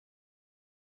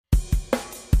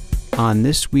On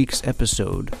this week's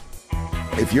episode,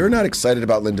 if you're not excited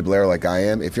about Linda Blair like I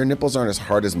am, if your nipples aren't as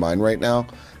hard as mine right now,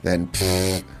 then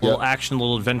little action,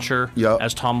 little adventure. Yep.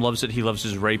 As Tom loves it, he loves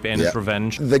his rape and his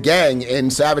revenge. The gang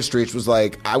in Savage Streets was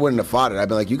like, I wouldn't have fought it. I'd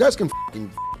be like, you guys can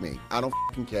fucking me. I don't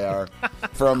fucking care.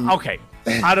 Okay.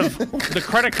 Out of the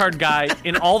credit card guy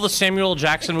in all the Samuel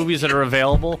Jackson movies that are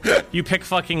available, you pick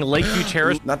fucking Lakeview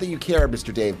Terrace. Not that you care,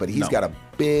 Mr. Dave, but he's got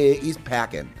he's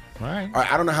packing. All right.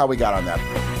 I don't know how we got on that.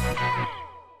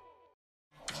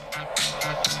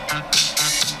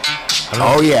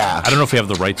 I don't know if we have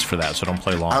the rights for that, so don't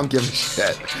play along. I don't give a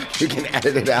shit. You can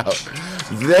edit it out.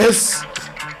 This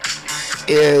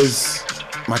is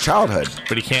my childhood.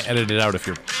 But you can't edit it out if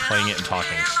you're playing it and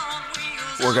talking.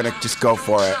 We're going to just go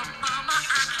for it.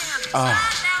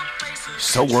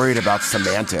 So worried about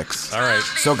semantics. All right.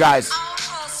 So, guys,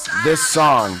 this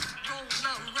song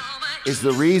is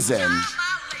the reason.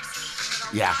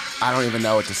 Yeah, I don't even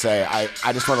know what to say.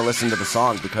 I just want to listen to the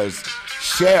song because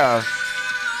Cher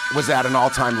was at an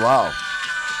all-time low.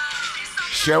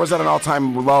 Cher was at an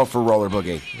all-time low for Roller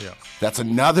Boogie. Yeah. That's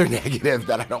another negative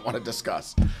that I don't want to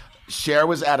discuss. Cher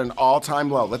was at an all-time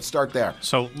low. Let's start there.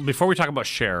 So before we talk about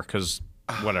Cher, because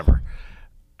whatever,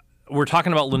 we're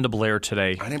talking about Linda Blair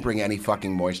today. I didn't bring any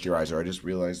fucking moisturizer. I just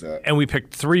realized that. And we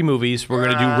picked 3 movies. We're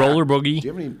going to do Roller Boogie. Do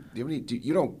you have any?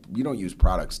 You don't use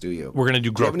products, do you? We're going to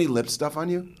do. Do you have any lip stuff on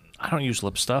you? I don't use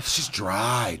lip stuff. It's just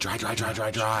dry.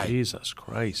 Jesus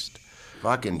Christ.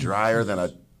 Fucking drier than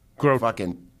a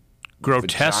fucking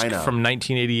Grotesque vagina. from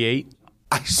 1988.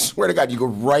 I swear to God, you go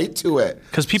right to it.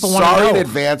 Because people want to know. Sorry in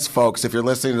advance, folks, if you're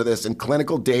listening to this. And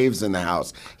Clinical Dave's in the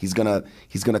house. He's gonna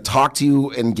talk to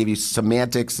you and give you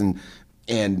semantics and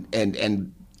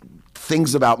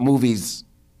things about movies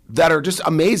that are just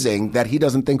amazing that he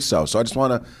doesn't think so. So I just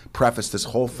want to preface this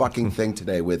whole fucking thing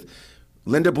today with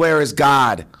Linda Blair is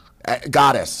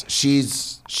goddess.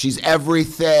 She's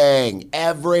everything.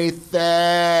 Okay.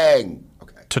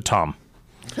 To Tom.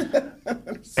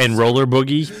 And Roller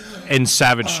Boogie and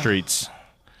Savage Streets.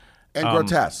 And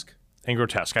Grotesque. And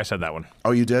Grotesque. I said that one.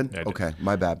 Oh, you did? Yeah, I did. Okay,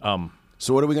 my bad.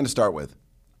 So what are we going to start with?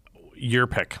 Your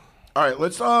pick. All right,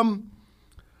 let's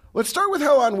start with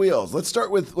Hell on Wheels. Let's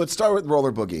start with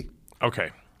Roller Boogie.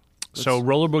 Okay. So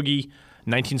Roller Boogie,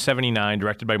 1979,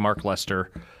 directed by Mark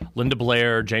Lester. Linda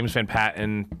Blair, James Van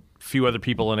Patten, a few other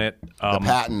people in it. The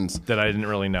Pattons. That I didn't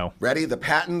really know. Ready? The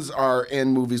Pattons are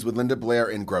in movies with Linda Blair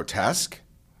in Grotesque.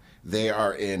 They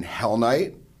are in Hell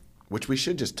Night, which we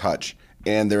should just touch,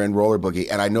 and they're in Roller Boogie.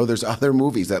 And I know there's other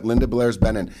movies that Linda Blair's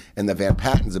been in and the Van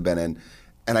Pattens have been in.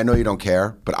 And I know you don't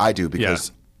care, but I do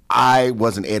because I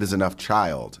was an 8 is enough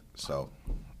child. So,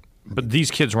 but these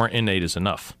kids weren't in 8 is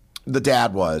enough. The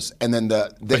dad was, and then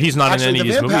but he's not in any of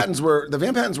these movies. The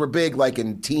Van Pattens were big, like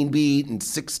in Teen Beat and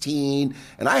 16,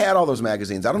 and I had all those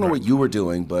magazines. I don't know what you were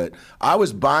doing, but I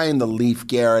was buying the Leif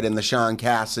Garrett and the Sean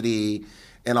Cassidy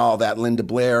and all that Linda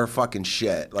Blair fucking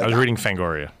shit. Like, I was reading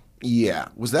Fangoria. Yeah,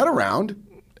 was that around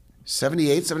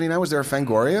 78, 79? Was there a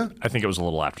Fangoria? I think it was a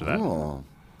little after that. Oh,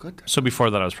 good. So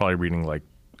before that, I was probably reading like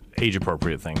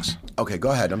age-appropriate things. Okay,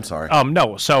 go ahead. I'm sorry.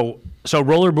 No. So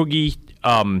Roller Boogie.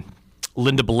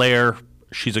 Linda Blair,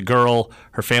 she's a girl.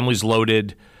 Her family's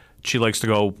loaded. She likes to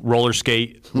go roller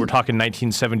skate. We're talking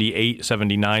 1978,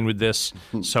 79 with this.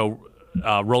 So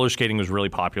roller skating was really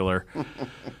popular.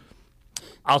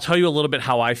 I'll tell you a little bit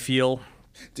how I feel.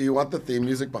 Do you want the theme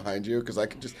music behind you? Because I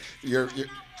can just...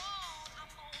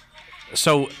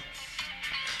 So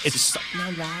it's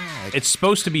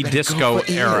supposed to be disco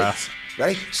era.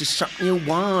 Right? It's just something you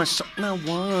want, something I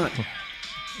want.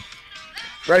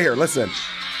 Right here, listen.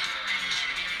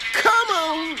 Come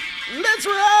on, let's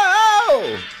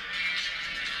roll.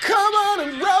 Come on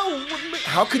and roll with me.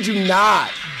 How could you not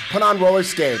put on roller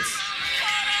skates?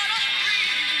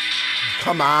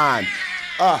 Come on.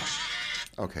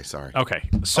 Okay, sorry. Okay,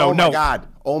 so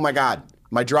oh my God.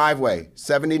 My driveway,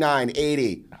 79,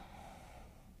 80.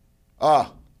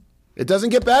 It doesn't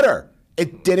get better.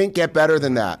 It didn't get better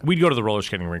than that. We'd go to the roller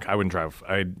skating rink. I wouldn't drive.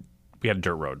 We had a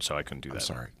dirt road, so I couldn't do that. I'm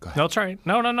sorry. Go ahead. No, it's all right.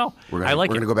 No. We're I like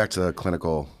it. We're going to go back to the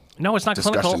clinical. No, it's not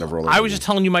discussion clinical. Of roller I was skating. just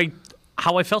telling you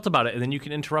how I felt about it, and then you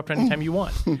can interrupt anytime you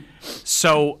want.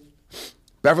 So,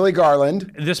 Beverly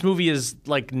Garland. This movie is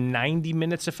like 90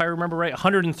 minutes, if I remember right.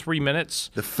 103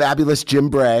 minutes. The fabulous Jim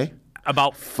Bray.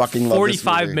 About fucking love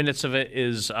 45 this minutes of it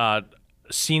is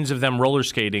scenes of them roller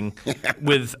skating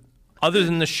with, other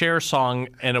than the Cher song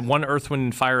and one Earth, Wind,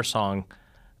 and Fire song,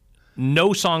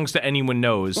 no songs that anyone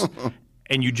knows,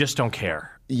 and you just don't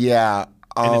care. Yeah.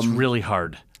 And it's really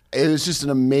hard. It was just an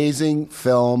amazing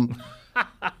film.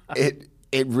 It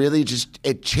really just,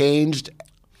 it changed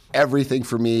everything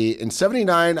for me. In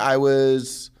 79, I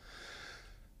was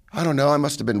I don't know. I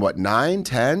must have been, 9,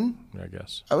 10? I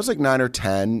guess. I was like 9 or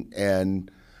 10, and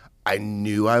I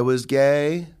knew I was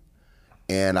gay,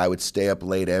 and I would stay up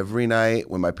late every night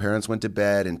when my parents went to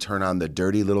bed and turn on the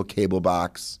dirty little cable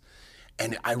box.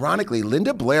 And ironically,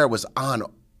 Linda Blair was on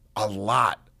a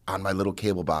lot on my little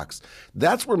cable box.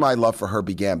 That's where my love for her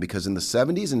began, because in the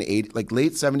 70s and 80s, like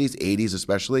late 70s, 80s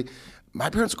especially, my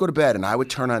parents would go to bed and I would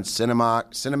turn on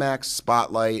Cinemax,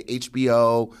 Spotlight,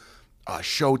 HBO,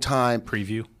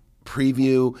 Showtime.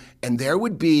 Preview, and there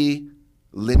would be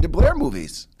Linda Blair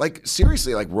movies. Like,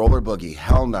 seriously, like Roller Boogie,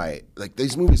 Hell Night. Like,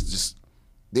 these movies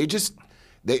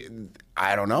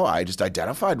I don't know, I just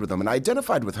identified with them. And I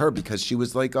identified with her because she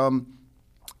was like,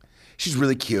 she's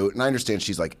really cute. And I understand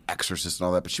she's like Exorcist and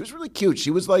all that, but she was really cute.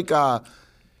 She was like,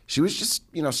 she was just,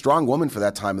 strong woman for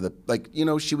that time of the, like,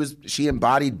 she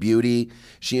embodied beauty.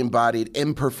 She embodied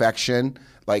imperfection.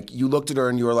 Like, you looked at her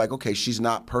and you were like, okay, she's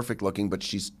not perfect looking, but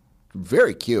she's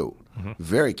very cute.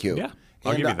 Very cute. Yeah.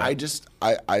 I'll give you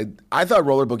that. I thought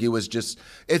Roller Boogie was just,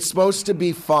 it's supposed to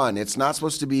be fun. It's not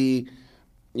supposed to be,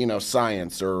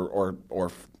 science or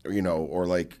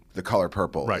like The Color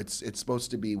Purple. Right. It's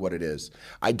supposed to be what it is.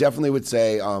 I definitely would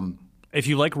say, if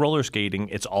you like roller skating,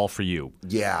 it's all for you.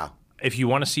 Yeah. If you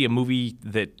want to see a movie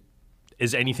that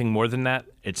is anything more than that,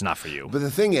 it's not for you. But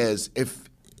the thing is, if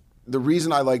the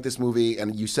reason I like this movie,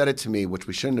 and you said it to me, which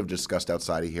we shouldn't have discussed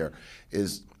outside of here,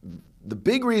 is the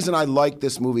big reason I like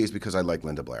this movie is because I like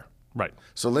Linda Blair. Right.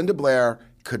 So Linda Blair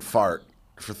could fart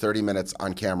for 30 minutes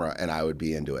on camera and I would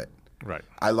be into it. Right.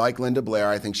 I like Linda Blair.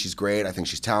 I think she's great. I think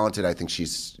she's talented. I think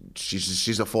she's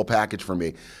a full package for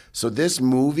me. So this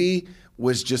movie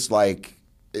was just like,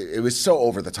 it was so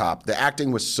over the top. The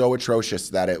acting was so atrocious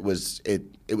that it was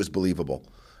believable.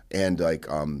 And like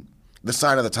The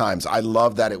Sign of the Times, I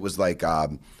love that it was like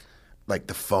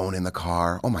the phone in the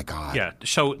car. Oh my God. Yeah.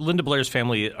 So Linda Blair's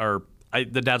family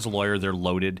the dad's a lawyer. They're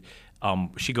loaded.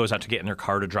 She goes out to get in her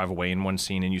car to drive away in one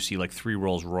scene, and you see like 3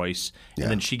 Rolls Royce, and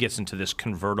then she gets into this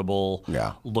convertible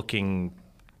looking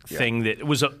thing that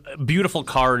was a beautiful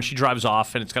car, and she drives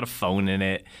off, and it's got a phone in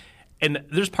it. And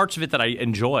there's parts of it that I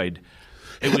enjoyed.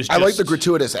 It was. I like the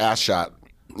gratuitous ass shot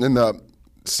in the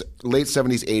late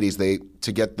 70s, 80s.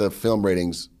 To get the film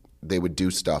ratings, they would do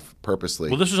stuff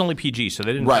purposely. Well, this was only PG, so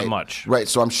they didn't have much. Right.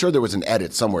 So I'm sure there was an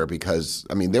edit somewhere, because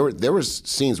I mean there was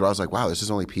scenes where I was like, wow, this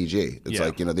is only PG. It's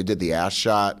like, they did the ass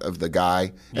shot of the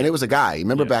guy, and it was a guy.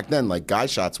 Remember back then, like, guy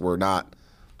shots were not.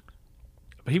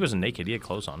 But he wasn't naked. He had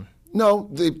clothes on. No,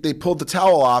 they pulled the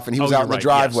towel off, and he was out in the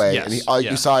driveway, and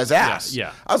you saw his ass.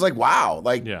 Yeah. I was like, wow,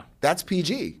 like that's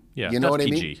PG. Yeah, you know that's what I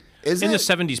PG. mean? Is in it? the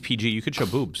 70s PG, you could show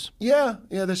boobs. Yeah,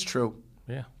 that's true.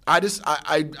 Yeah. I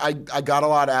got a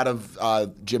lot out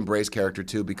of Jim Bray's character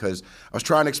too, because I was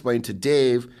trying to explain to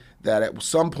Dave that at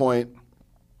some point,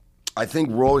 I think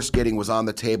roller skating was on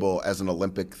the table as an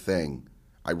Olympic thing.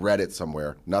 I read it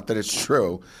somewhere. Not that it's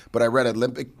true, but I read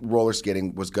Olympic roller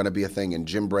skating was going to be a thing, and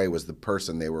Jim Bray was the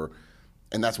person they were,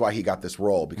 and that's why he got this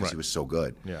role, because he was so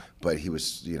good. Yeah. But he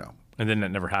was, And then that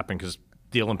never happened because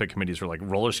the Olympic committees were like,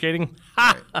 roller skating?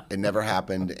 Right. It never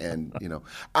happened, and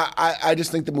I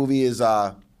just think the movie is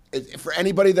for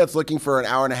anybody that's looking for an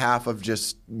hour and a half of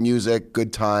just music,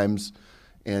 good times,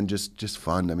 and just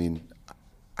fun. I mean,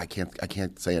 I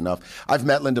can't say enough. I've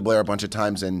met Linda Blair a bunch of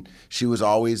times, and she was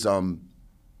always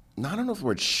I don't know if the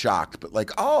word shocked, but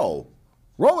like, oh,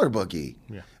 Roller Boogie.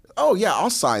 Yeah. Oh yeah, I'll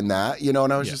sign that. And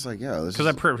I was just like, because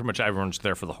I'm pretty much everyone's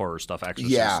there for the horror stuff.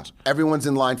 Exorcist. Yeah, everyone's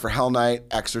in line for Hell Night,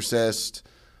 Exorcist,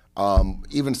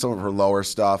 even some of her lower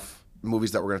stuff,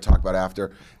 movies that we're going to talk about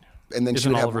after. And then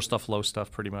isn't all of her stuff low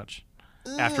stuff pretty much?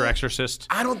 After Exorcist,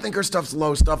 I don't think her stuff's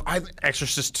low stuff.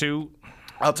 Exorcist 2.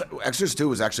 Exorcist 2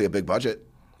 was actually a big budget.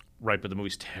 Right, but the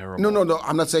movie's terrible. No.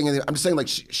 I'm not saying anything. I'm just saying, like,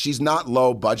 she's not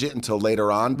low budget until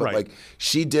later on, but like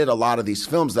she did a lot of these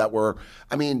films that were.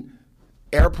 I mean,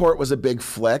 Airport was a big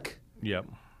flick. Yep.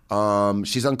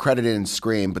 She's uncredited in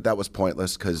Scream, but that was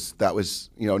pointless because that was,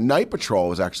 Night Patrol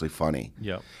was actually funny.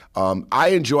 Yep. I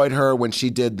enjoyed her when she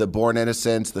did the Born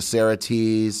Innocents, the Sarah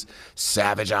T's,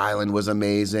 Savage Island was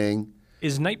amazing.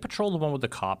 Is Night Patrol the one with the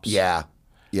cops? Yeah.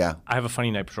 I have a funny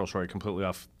Night Patrol story, completely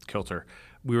off kilter.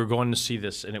 We were going to see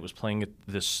this, and it was playing at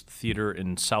this theater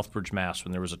in Southbridge, Mass,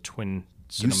 when there was a twin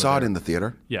cinema. You saw there. it in the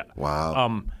theater? Yeah.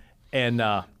 Wow.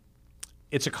 And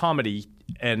it's a comedy,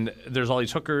 and there's all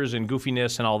these hookers and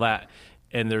goofiness and all that.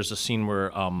 And there's a scene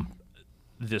where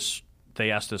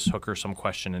they ask this hooker some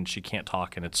question, and she can't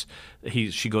talk, and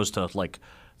she goes to like,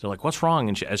 they're like, what's wrong?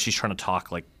 And as she's trying to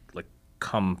talk, like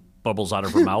cum bubbles out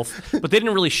of her mouth. But they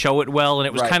didn't really show it well, and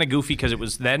it was kind of goofy because it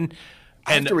was then.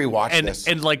 I have to rewatch this.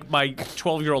 And like my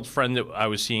 12-year-old friend that I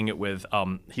was seeing it with,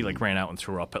 he like ran out and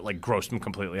threw up. It like grossed him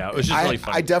completely out. It was just really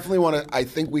funny. I definitely want to. I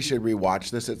think we should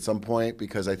rewatch this at some point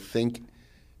because I think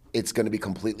it's going to be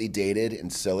completely dated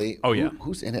and silly. Oh yeah.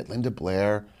 Who's in it? Linda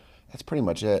Blair. That's pretty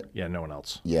much it. Yeah, no one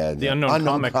else. Yeah, the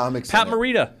unknown comics. Pat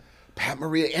Morita. Pat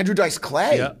Morita. Andrew Dice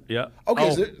Clay. Yeah.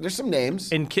 Okay, so there's some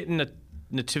names. And Kitten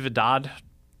Natividad.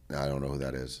 I don't know who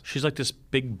that is. She's like this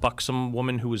big buxom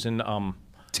woman who was in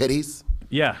Titties.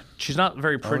 Yeah, she's not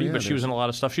very pretty, but she was in a lot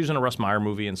of stuff. She was in a Russ Meyer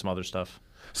movie and some other stuff.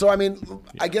 So I mean,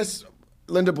 I guess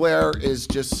Linda Blair is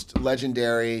just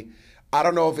legendary. I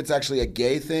don't know if it's actually a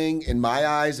gay thing in my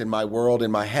eyes, in my world,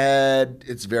 in my head.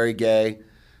 It's very gay.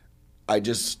 I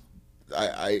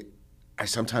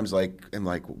sometimes am like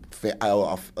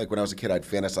like when I was a kid, I'd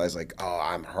fantasize like, oh,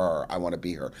 I'm her. I want to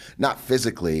be her. Not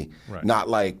physically, not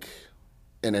like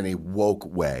in any woke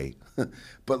way,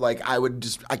 but like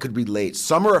I could relate.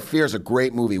 Summer of Fear is a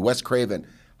great movie. Wes Craven,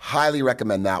 highly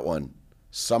recommend that one.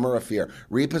 Summer of Fear.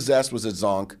 Repossessed was a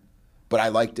zonk, but I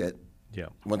liked it. Yeah.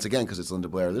 Once again, because it's Linda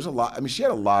Blair. There's a lot. I mean, she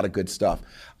had a lot of good stuff.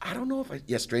 I don't know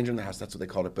if Stranger in the House. That's what they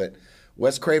called it, but.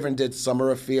 Wes Craven did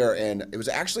Summer of Fear, and it was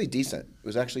actually decent.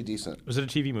 Was it a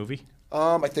TV movie?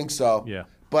 I think so. Yeah.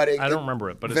 But I don't remember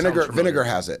it, but Vinegar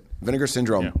has it. Vinegar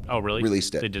Syndrome. Yeah. Oh, really?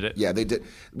 Released it. They did it? Yeah, they did.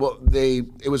 Well,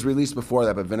 it was released before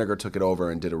that, but Vinegar took it over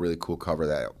and did a really cool cover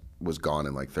that was gone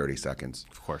in like 30 seconds.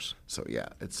 Of course. So yeah,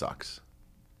 it sucks.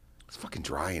 It's fucking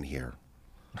dry in here.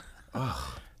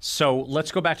 Ugh. So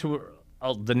let's go back to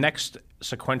the next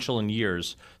sequential in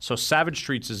years. So Savage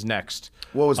Streets is next.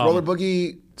 Well, was Roller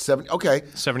Boogie 70? Okay.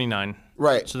 79.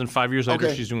 Right. So then 5 years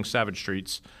later, she's doing Savage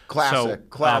Streets. Classic.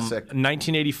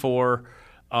 1984.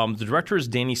 The director is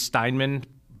Danny Steinman,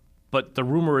 but the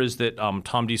rumor is that Tom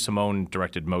DeSimone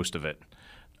directed most of it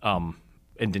and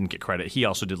didn't get credit. He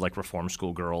also did like Reform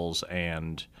School Girls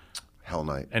and Hell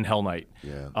Night.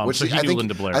 Yeah. Which so he knew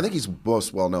Linda Blair. I think he's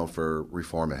most well known for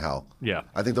Reform and Hell. Yeah.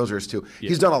 I think those are his two. Yeah.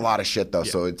 He's done a lot of shit though,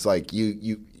 so it's like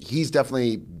he's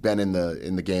definitely been in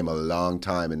the game a long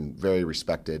time and very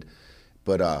respected.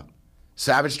 But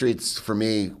Savage Streets for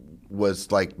me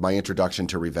was like my introduction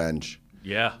to revenge.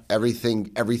 Yeah.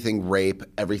 Everything rape,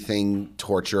 everything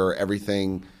torture,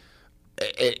 everything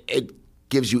it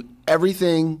gives you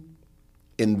everything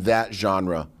in that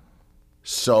genre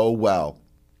so well.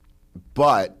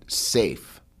 But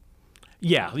safe.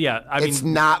 Yeah. I mean, it's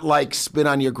not like Spit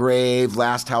on Your Grave,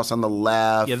 Last House on the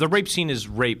Left. Yeah, the rape scene is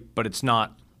rape, but it's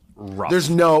not rough.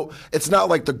 It's not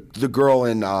like the girl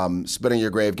in Spit on Your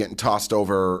Grave getting tossed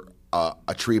over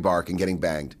a tree bark and getting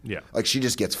banged. Yeah. Like she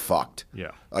just gets fucked.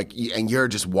 Yeah. Like, and you're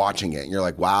just watching it and you're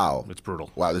like, wow. It's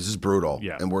brutal. Wow, this is brutal.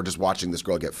 Yeah. And we're just watching this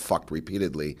girl get fucked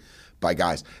repeatedly by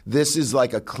guys. This is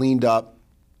like a cleaned up.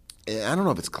 I don't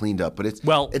know if it's cleaned up, but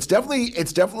it's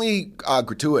definitely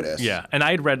gratuitous. Yeah, and I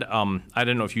had read. I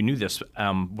don't know if you knew this.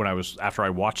 After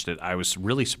I watched it, I was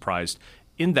really surprised.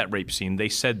 In that rape scene, they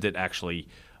said that actually,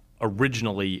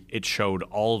 originally it showed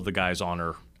all of the guys on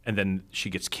her, and then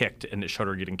she gets kicked, and it showed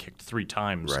her getting kicked 3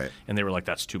 times. Right. And they were like,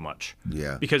 "That's too much."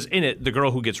 Yeah. Because in it, the girl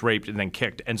who gets raped and then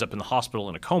kicked ends up in the hospital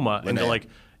in a coma, and they're like,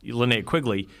 Linnea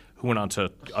Quigley, who went on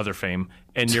to other fame,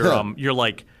 and you're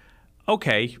like,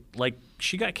 okay, like.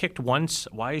 She got kicked once.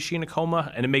 Why is she in a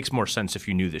coma? And it makes more sense if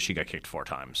you knew that she got kicked 4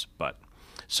 times. But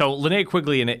so Linnea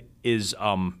Quigley in it is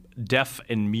deaf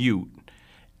and mute,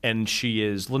 and she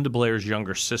is Linda Blair's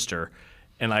younger sister.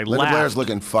 And Linda Blair's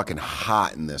looking fucking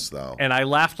hot in this, though. And I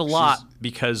laughed a lot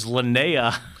because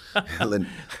Linnea,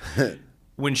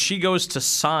 when she goes to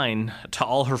sign to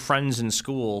all her friends in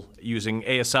school using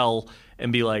ASL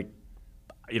and be like,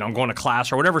 I'm going to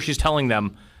class or whatever she's telling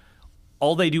them.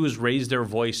 All they do is raise their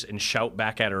voice and shout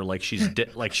back at her like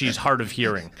she's hard of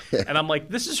hearing. And I'm like,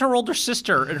 this is her older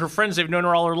sister and her friends. They've known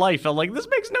her all her life. I'm like, this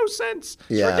makes no sense.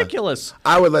 It's ridiculous.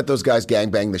 I would let those guys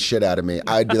gangbang the shit out of me.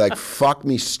 I'd be like, fuck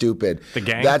me, stupid. The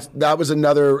gang? That was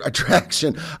another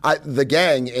attraction. The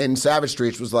gang in Savage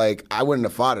Streets was like, I wouldn't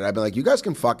have fought it. I'd be like, you guys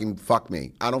can fucking fuck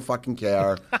me. I don't fucking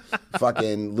care.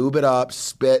 Fucking lube it up,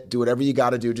 spit, do whatever you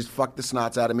got to do. Just fuck the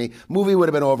snots out of me. Movie would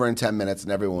have been over in 10 minutes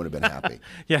and everyone would have been happy.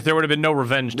 Yeah, there would have been no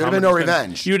revenge. There would have been no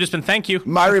revenge. You would have just been, thank you.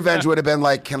 My revenge would have been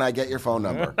like, can I get your phone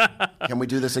number? Can we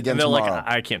do this again tomorrow? Like,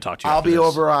 I can't talk to you. I'll be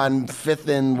over on 5th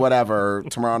and whatever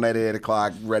tomorrow night at 8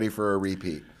 o'clock, ready for a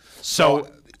repeat. So,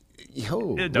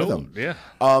 rhythm. Yeah.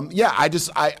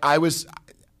 I was.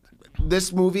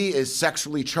 This movie is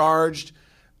sexually charged.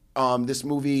 This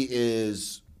movie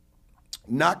is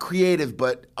not creative,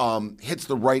 but hits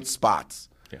the right spots.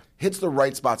 Yeah. Hits the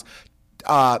right spots.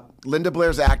 Linda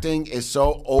Blair's acting is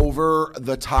so over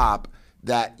the top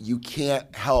that you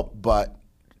can't help but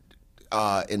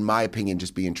in my opinion,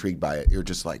 just be intrigued by it. You're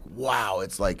just like, wow,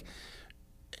 it's like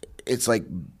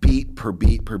beat per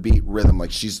beat per beat rhythm.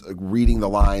 Like she's reading the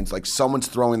lines, like someone's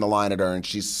throwing the line at her and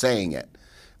she's saying it.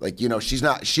 Like, you know, she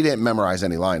didn't memorize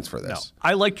any lines for this. No.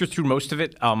 I liked her through most of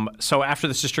it. So after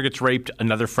the sister gets raped,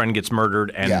 another friend gets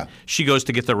murdered, and she goes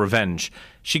to get their revenge.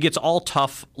 She gets all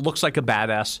tough, looks like a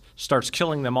badass, starts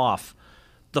killing them off.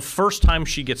 The first time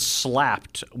she gets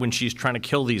slapped when she's trying to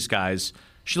kill these guys,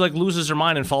 she like loses her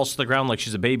mind and falls to the ground like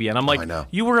she's a baby. And I'm like,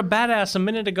 you were a badass a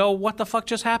minute ago. What the fuck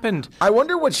just happened? I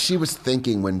wonder what she was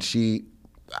thinking when she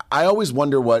 – I always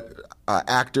wonder what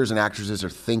actors and actresses are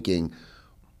thinking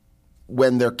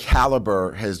when their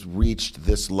caliber has reached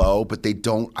this low, but they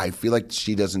don't – I feel like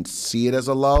she doesn't see it as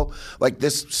a low. Like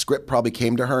this script probably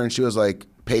came to her and she was like,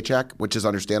 paycheck, which is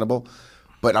understandable.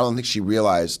 But I don't think she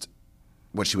realized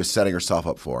what she was setting herself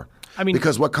up for. I mean,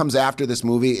 because what comes after this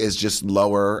movie is just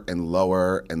lower and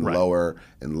lower and lower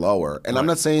and lower. And I'm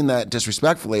not saying that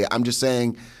disrespectfully. I'm just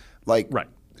saying, like,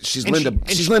 she's Linda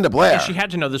Blair. And she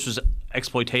had to know this was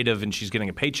exploitative and she's getting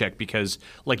a paycheck because,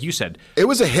 like you said, it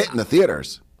was a hit in the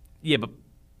theaters. Yeah, but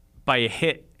by a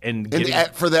hit and getting,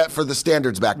 for the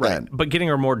standards back then. But getting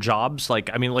her more jobs,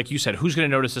 like you said, who's going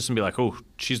to notice this and be like, oh,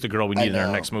 she's the girl we need in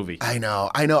our next movie? I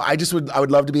know. I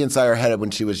would love to be inside her head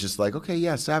when she was just like, okay,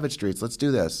 yeah, Savage Streets, let's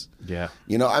do this. Yeah.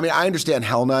 You know, I mean, I understand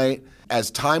Hell Night. As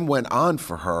time went on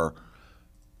for her,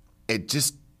 it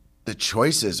just the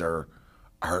choices are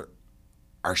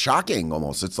shocking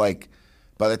almost. It's like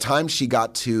by the time she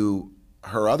got to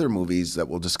her other movies that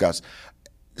we'll discuss,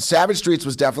 Savage Streets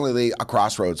was definitely a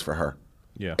crossroads for her.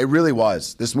 Yeah. It really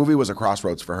was. This movie was a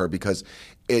crossroads for her because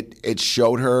it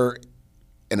showed her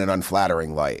in an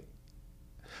unflattering light.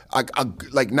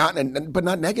 But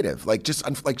not negative. Like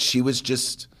just like she was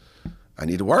just, I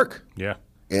need to work. Yeah.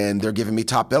 And they're giving me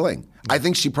top billing. I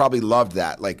think she probably loved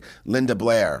that. Like Linda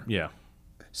Blair. Yeah.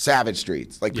 Savage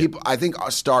Streets. Like people, I think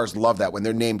stars love that when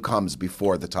their name comes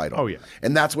before the title. Oh, yeah.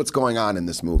 And that's what's going on in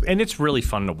this movie. And it's really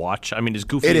fun to watch. I mean, as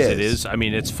goofy as it is, I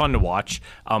mean, it's fun to watch.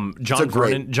 John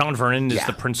Vernon is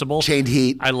the principal. Chained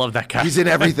Heat. I love that guy. He's in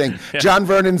everything. John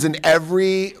Vernon's in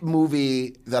every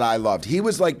movie that I loved. He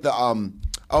was like the,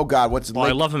 oh God, what's it?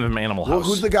 I love him in Animal House.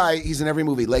 Who's the guy? He's in every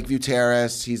movie. Lakeview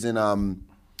Terrace. He's in, oh,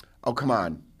 come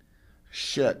on.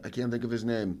 Shit, I can't think of his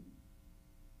name.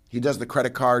 He does the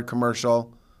credit card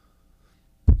commercial.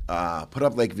 Put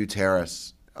up Lakeview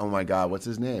Terrace. Oh my God, what's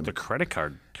his name? The credit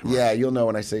card commercial. Yeah, you'll know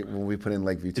when we put in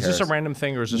Lakeview Terrace. Is this a random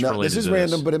thing or is this related to this? This is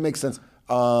random, but it makes sense.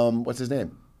 What's his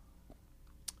name?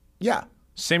 Yeah.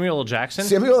 Samuel L. Jackson?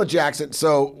 Samuel L. Jackson.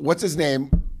 So what's his name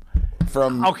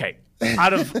from... Okay.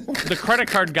 Out of the credit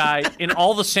card guy, in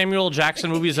all the Samuel L. Jackson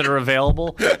movies that are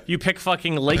available, you pick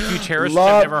fucking Lakeview Terrace, which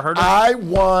I've never heard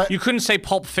of. You couldn't say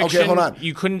Pulp Fiction. Okay, hold on.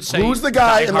 You couldn't say who's the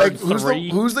guy Die Hard 3?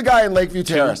 Who's the guy in Lakeview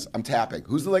Terrace? I'm tapping.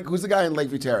 Who's the guy in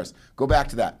Lakeview Terrace? Go back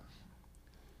to that.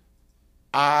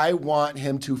 I want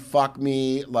him to fuck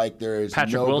me like there is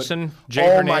Patrick Wilson. Jay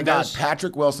Hernandez. My God,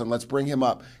 Patrick Wilson. Let's bring him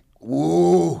up.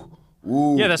 Ooh.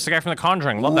 Yeah, that's the guy from The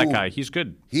Conjuring. Love that guy. He's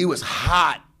good. He was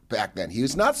hot back then. He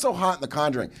was not so hot in The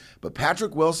Conjuring, but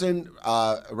Patrick Wilson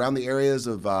around the areas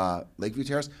of Lakeview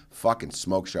Terrace, fucking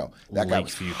smoke show. That guy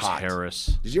was hot.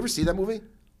 Terrace. Did you ever see that movie?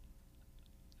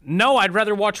 No, I'd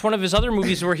rather watch one of his other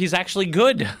movies where he's actually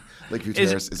good. Lakeview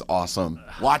Terrace is awesome.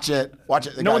 Watch it.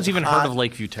 No one's even heard of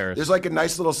Lakeview Terrace. There's like a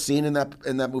nice little scene in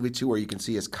that movie too where you can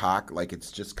see his cock. Like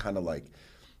it's just kind of like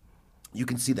you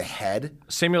can see the head.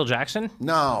 Samuel Jackson?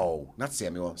 No, not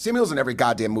Samuel. Samuel's in every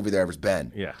goddamn movie there ever's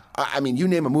been. Yeah. I mean, you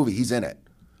name a movie, he's in it.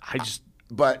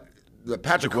 But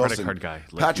Patrick Wilson. Credit card guy.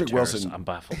 Patrick Wilson. I'm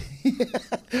baffled.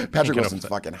 Patrick Wilson's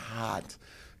fucking hot.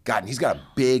 God, and he's got a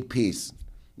big piece.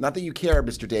 Not that you care,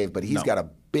 Mr. Dave, but he's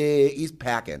he's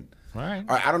packing. All right.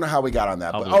 I don't know how we got on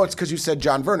that. But, it's because you said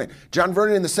John Vernon. John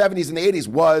Vernon in the 70s and the 80s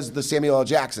was the Samuel L.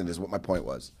 Jackson, is what my point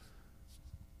was.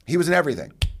 He was in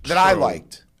everything that I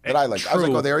liked. I was like,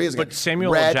 oh, there he is again. But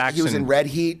Samuel L. Jackson. He was in Red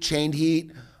Heat, Chained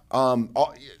Heat.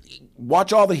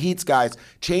 Watch all the Heats, guys.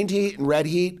 Chained Heat and Red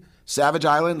Heat, Savage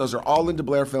Island. Those are all Linda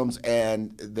Blair films,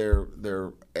 and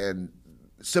and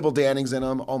Sybil Danning's in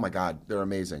them. Oh my God, they're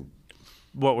amazing.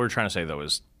 What we're trying to say though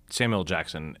is Samuel L.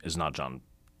 Jackson is not John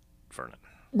Vernon.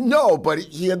 No, but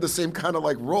he had the same kind of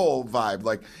like role vibe.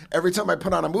 Like every time I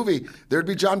put on a movie, there'd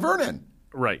be John Vernon.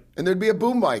 Right. And there'd be a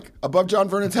boom mic above John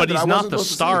Vernon's head. But he's not the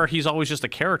star. He's always just a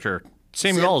character.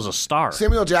 Samuel is a star.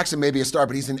 Samuel Jackson may be a star,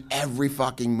 but he's in every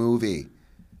fucking movie.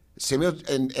 Samuel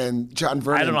and John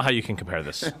Vernon. I don't know how you can compare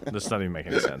this. This doesn't even make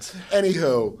any sense.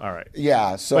 Anywho. All right.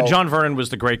 Yeah. So. But John Vernon was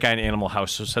the great guy in Animal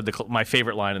House who said my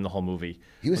favorite line in the whole movie.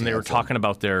 He was when they were talking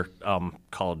about their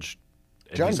college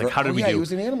And John he's like, how did we do? He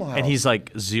was in Animal House. And he's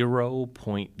like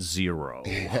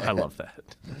 0.0. I love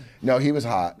that. No, he was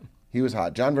hot. He was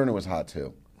hot. John Vernon was hot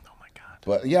too. Oh my God.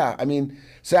 But yeah, I mean,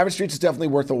 Savage Streets is definitely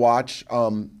worth a watch.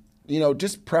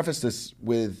 Just preface this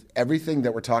with everything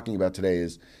that we're talking about today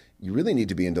is you really need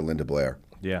to be into Linda Blair.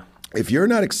 Yeah. If you're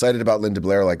not excited about Linda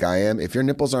Blair like I am, if your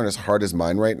nipples aren't as hard as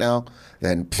mine right now,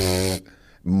 then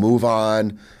move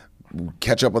on.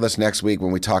 Catch up with us next week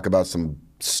when we talk about some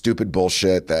stupid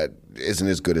bullshit that isn't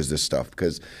as good as this stuff,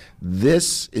 because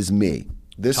this is me.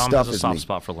 This Tom stuff has a is soft me.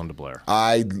 spot for Linda Blair.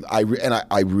 I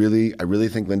really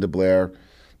think Linda Blair.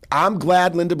 I'm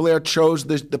glad Linda Blair chose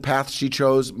the path she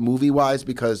chose movie-wise,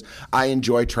 because I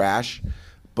enjoy trash.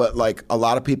 But like a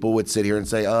lot of people would sit here and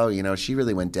say, "Oh, she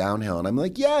really went downhill," and I'm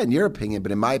like, "Yeah, in your opinion,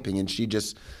 but in my opinion, she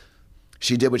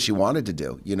did what she wanted to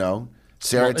do."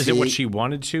 Sarah Is T. it what she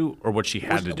wanted to or what she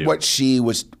had to do? What she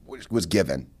was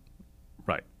given.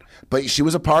 Right. But she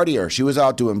was a partier. She was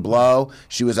out doing blow.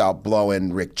 She was out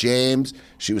blowing Rick James.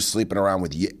 She was sleeping around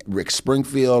with Rick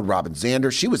Springfield, Robin Zander.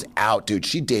 She was out, dude.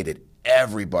 She dated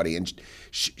everybody, and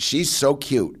she's so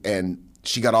cute, and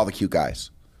she got all the cute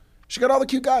guys.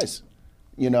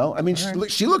 I mean,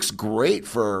 she looks great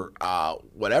for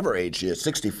whatever age she is,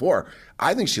 64.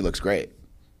 I think she looks great.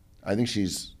 I think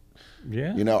she's,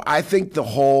 I think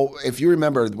if you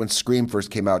remember when Scream first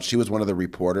came out, she was one of the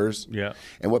reporters. Yeah.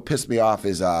 And what pissed me off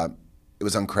is it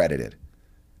was uncredited.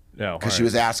 No. Because she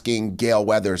was asking Gail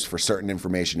Weathers for certain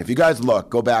information. If you guys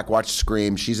go back, watch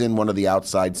Scream. She's in one of the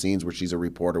outside scenes where she's a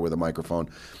reporter with a microphone.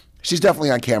 She's definitely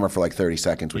on camera for like 30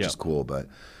 seconds, which is cool. But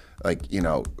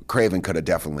Craven could have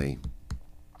definitely...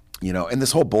 and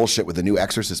this whole bullshit with the new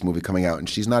Exorcist movie coming out, and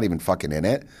she's not even fucking in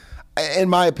it. In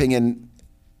my opinion,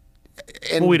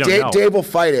 and we don't know. Dave will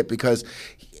fight it because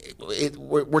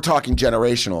we're talking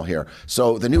generational here.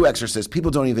 So the new Exorcist, people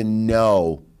don't even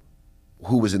know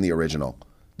who was in the original.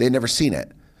 They'd never seen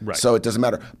it. Right. So it doesn't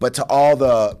matter. But to all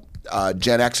the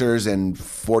Gen Xers and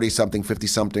 40-something,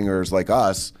 50-somethingers like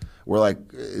us, we're like,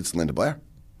 it's Linda Blair.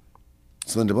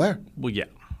 It's Linda Blair. Well, yeah.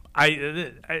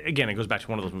 Again, it goes back to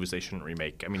one of those movies they shouldn't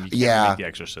remake. I mean, you can't remake The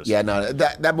Exorcist. Yeah, no,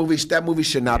 that movie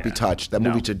should not be touched. That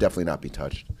movie should definitely not be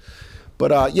touched.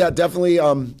 But definitely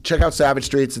check out Savage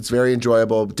Streets. It's very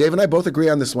enjoyable. Dave and I both agree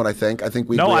on this one. I think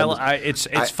we. No, agree it's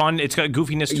fun. It's got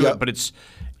goofiness to it, but it's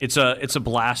a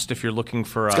blast if you're looking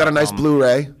for. It's got a nice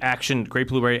Blu-ray action, great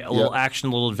Blu-ray, a little action,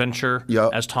 a little adventure.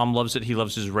 As Tom loves it, he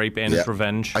loves his rape and his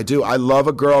revenge. I do. I love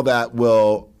a girl that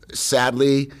will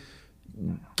sadly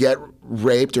get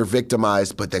raped or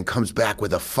victimized, but then comes back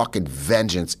with a fucking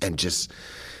vengeance and just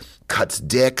cuts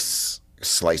dicks,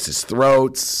 slices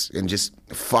throats, and just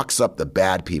fucks up the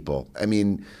bad people. I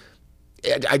mean,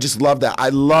 I just love that. I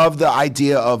love the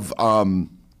idea of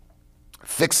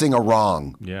fixing a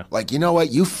wrong. Yeah. Like, you know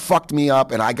what? You fucked me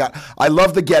up, and I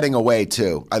love the getting away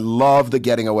too. I love the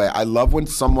getting away. I love when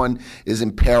someone is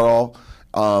in peril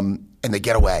and they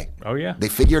get away. Oh yeah. They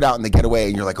figure it out and they get away,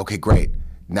 and you're like, okay, great.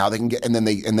 Now they can get, and then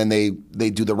they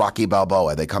do the Rocky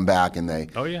Balboa. They come back and they,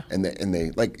 and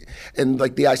they like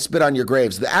the I Spit on Your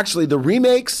Graves. The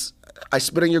remakes, I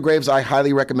Spit on Your Graves, I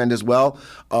highly recommend as well.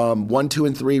 1, 2,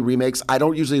 and 3 remakes. I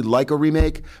don't usually like a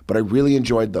remake, but I really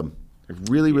enjoyed them. I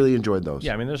really, really enjoyed those.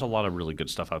 Yeah, I mean, there's a lot of really good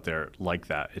stuff out there like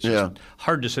that. It's just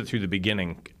hard to sit through the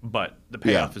beginning, but the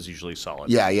payoff is usually solid.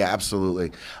 Yeah,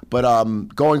 absolutely. But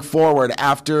going forward,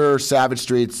 after Savage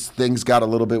Streets, things got a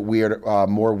little bit weird,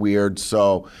 more weird.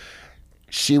 So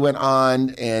she went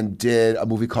on and did a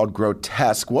movie called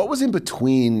Grotesque. What was in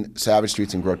between Savage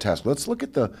Streets and Grotesque? Let's look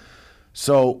at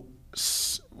so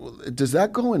does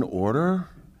that go in order?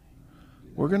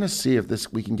 We're going to see if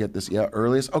we can get this. Yeah,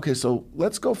 earliest. Okay, so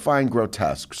let's go find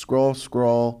Grotesque.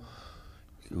 Scroll.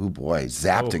 Oh, boy,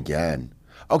 zapped again.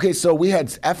 Okay, so we had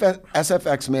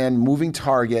SFX Man, Moving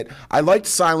Target. I liked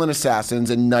Silent Assassins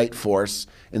and Night Force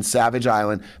and Savage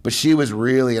Island, but she was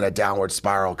really in a downward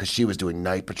spiral because she was doing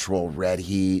Night Patrol, Red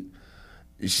Heat.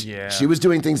 She was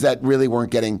doing things that really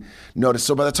weren't getting noticed.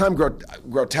 So by the time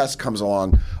Grotesque comes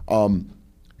along,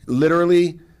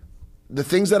 literally the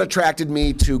things that attracted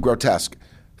me to Grotesque,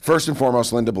 first and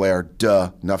foremost, Linda Blair,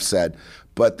 duh, enough said,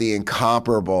 but the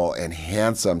incomparable and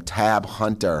handsome Tab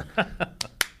Hunter.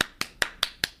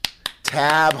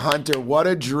 Tab Hunter, what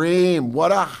a dream,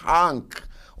 what a hunk,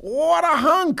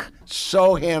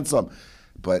 so handsome.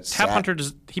 But Tab Hunter,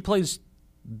 he plays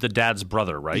the dad's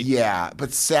brother, right? Yeah,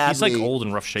 but sadly... He's like old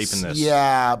and rough shape in this.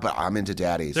 Yeah, but I'm into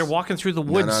daddies. They're walking through the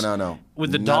woods no.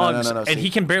 with the dogs, and he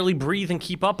can barely breathe and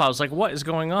keep up. I was like, what is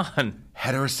going on?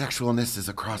 Heterosexualness is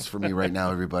across from me right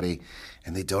now, everybody,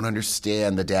 and they don't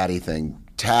understand the daddy thing.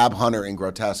 Tab Hunter in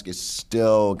Grotesque is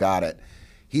still got it.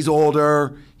 he's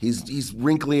older, he's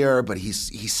wrinklier, but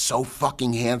he's so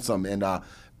fucking handsome. And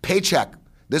paycheck.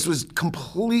 This was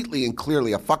completely and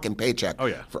clearly a fucking paycheck. Oh,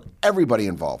 yeah. For everybody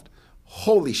involved.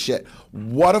 Holy shit!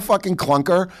 What a fucking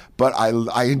clunker! But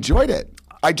I enjoyed it.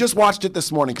 I just watched it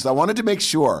this morning because I wanted to make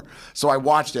sure. So I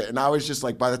watched it, and I was just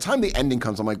like, by the time the ending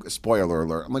comes, I'm like, spoiler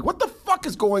alert. I'm like, what the fuck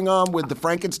is going on with the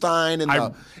Frankenstein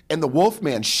and the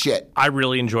Wolfman shit? I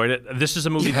really enjoyed it. This is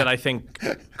a movie that I think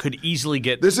could easily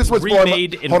get This is what's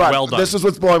remade and well done. This is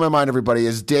what's blowing my mind, everybody.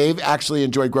 Is Dave actually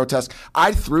enjoyed Grotesque?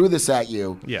 I threw this at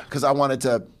you because I wanted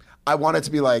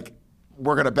to be like,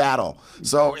 we're gonna battle.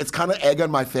 So it's kind of egg on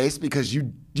my face because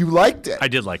you liked it. I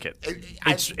did like it.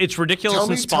 It's ridiculous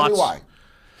in spots. Tell me why.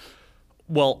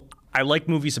 Well, I like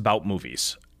movies about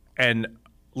movies, and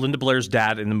Linda Blair's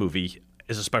dad in the movie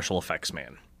is a special effects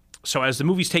man. So as the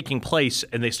movie's taking place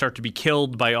and they start to be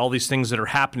killed by all these things that are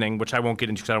happening, which I won't get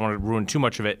into because I don't want to ruin too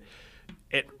much of it,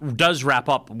 it does wrap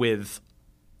up with,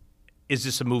 is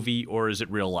this a movie or is it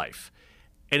real life?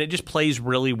 And it just plays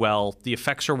really well. The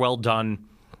effects are well done.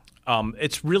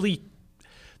 It's really...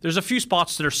 There's a few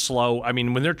spots that are slow. I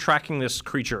mean, when they're tracking this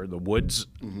creature in the woods,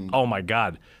 oh my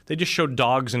God. They just showed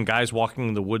dogs and guys walking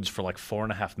in the woods for like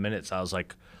 4.5 minutes. I was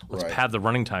like, let's pad the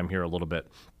running time here a little bit.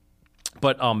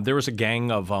 But there was a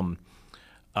gang of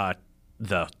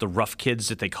the rough kids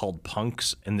that they called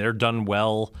punks, and they're done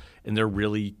well, and they're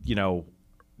really,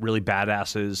 really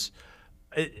badasses.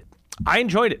 I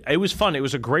enjoyed it. It was fun. It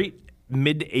was a great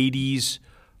mid-'80s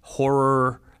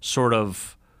horror sort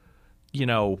of,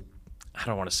 I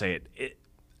don't want to say it,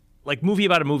 like movie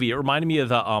about a movie. It reminded me of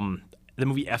the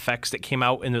movie FX that came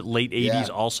out in the late 80s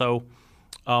also.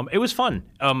 It was fun.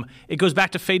 It goes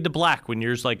back to Fade to Black when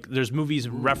there's movies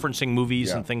referencing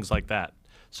movies and things like that.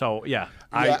 So,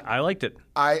 I liked it.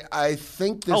 I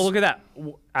think this... Oh, look at that.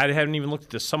 I hadn't even looked at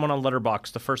this. Someone on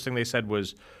Letterboxd, the first thing they said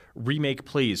was, remake,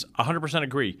 please. 100%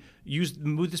 agree.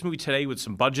 Move this movie today with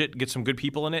some budget, get some good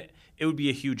people in it. It would be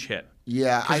a huge hit.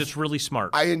 Yeah. Because it's really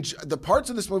smart. The parts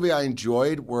of this movie I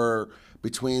enjoyed were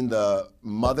between the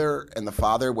mother and the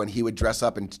father when he would dress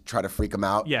up and try to freak him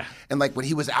out. Yeah. And like when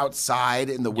he was outside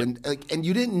in the wind, and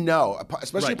you didn't know,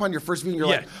 especially upon your first viewing, you're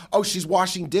like, oh, she's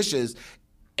washing dishes.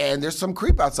 And there's some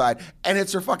creep outside, and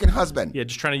it's her fucking husband. Yeah,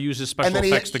 just trying to use his special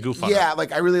effects to goof on. Yeah,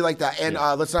 I really like that. And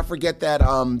let's not forget that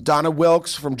Donna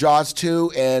Wilkes from Jaws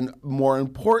 2, and more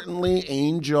importantly,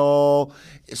 Angel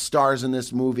stars in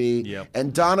this movie. Yep.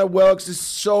 And Donna Wilkes is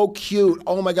so cute.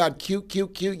 Oh my God, cute,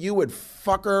 cute, cute. You would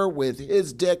fuck her with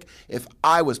his dick if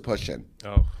I was pushing.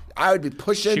 Oh. I would be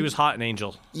pushing. She was hot in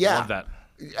Angel. Yeah. Love that.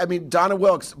 I mean, Donna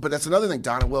Wilkes, but that's another thing.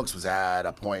 Donna Wilkes was at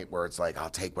a point where it's like,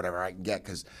 I'll take whatever I can get.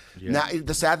 Because now,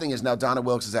 the sad thing is now Donna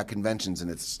Wilkes is at conventions,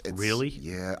 and it's really?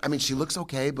 Yeah. I mean, she looks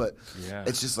okay, but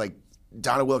it's just like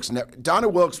Donna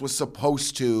Wilkes was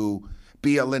supposed to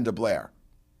be a Linda Blair.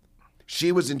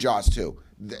 She was in Jaws too.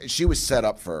 She was set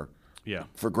up for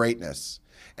greatness.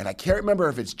 And I can't remember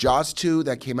if it's Jaws 2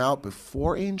 that came out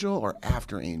before Angel or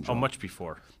after Angel. Oh, much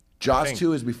before. Jaws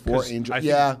 2 is before Angel.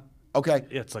 Yeah. Okay.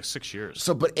 Yeah, it's like 6 years.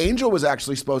 So, but Angel was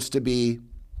actually supposed to be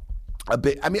a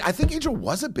big. I mean, I think Angel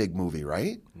was a big movie,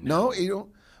 right? No,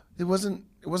 it wasn't.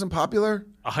 It wasn't popular.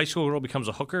 A high school girl becomes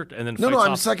a hooker and then No,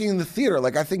 I'm sucking in the theater.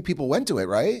 Like I think people went to it,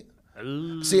 right?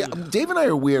 See, Dave and I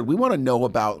are weird. We want to know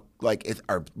about if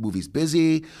our movies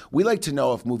busy. We like to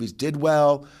know if movies did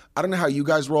well. I don't know how you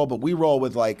guys roll, but we roll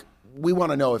with we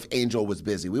want to know if Angel was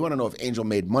busy. We want to know if Angel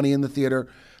made money in the theater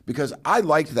because I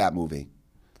liked that movie.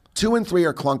 2 and 3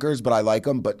 are clunkers, but I like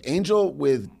them. But Angel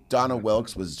with Donna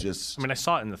Wilkes was just... I mean, I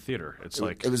saw it in the theater.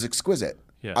 It was exquisite.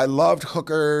 Yeah. I loved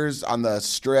hookers on the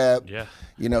strip. Yeah.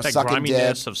 That sucking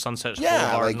dip. Of Sunset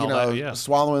Boulevard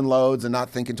swallowing loads and not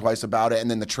thinking twice about it. And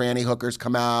then the tranny hookers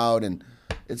come out, and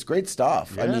it's great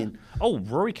stuff. Yeah. I mean... Oh,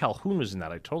 Rory Calhoun was in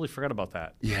that. I totally forgot about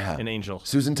that. Yeah. In Angel.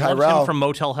 Susan Loved Tyrell. him from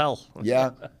Motel Hell.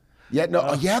 Yeah. Yeah,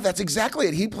 no, that's exactly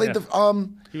it. He played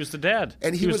He was the dad.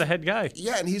 And he was the head guy.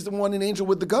 Yeah, and he's the one in Angel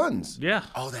with the guns. Yeah.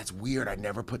 Oh, that's weird. I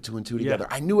never put 2 and 2 together.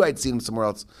 I knew I'd seen him somewhere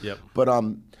else. Yep. But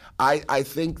I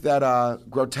think that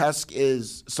Grotesque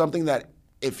is something that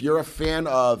if you're a fan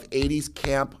of 80s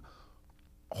camp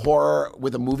horror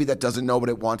with a movie that doesn't know what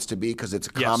it wants to be because it's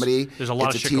a comedy. There's a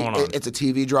lot of shit going on. It's a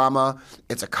TV drama.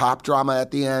 It's a cop drama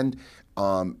at the end.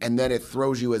 And then it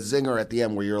throws you a zinger at the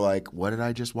end where you're like, what did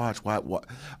I just watch? What?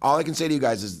 All I can say to you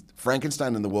guys is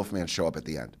Frankenstein and the Wolfman show up at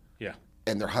the end. Yeah.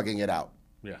 And they're hugging it out.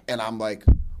 Yeah. And I'm like,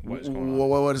 what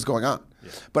is going on? Yeah.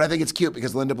 But I think it's cute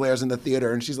because Linda Blair's in the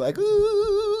theater and she's like,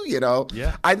 ooh,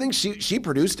 Yeah. I think she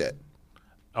produced it.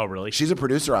 Oh, really? She's a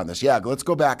producer on this. Yeah, let's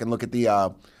go back and look at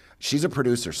the, she's a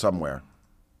producer somewhere.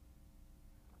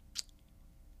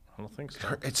 I don't think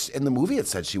so. It's in the movie. It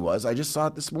said she was. I just saw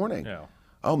it this morning. Yeah.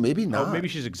 Oh, maybe not. Oh, maybe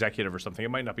she's executive or something.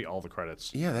 It might not be all the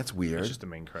credits. Yeah, that's weird. It's just the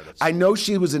main credits. I know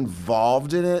she was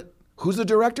involved in it. Who's the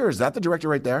director? Is that the director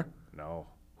right there? No.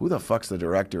 Who the fuck's the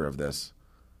director of this?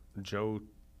 Joe.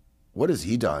 What has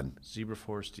he done? Zebra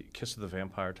Forest, Kiss of the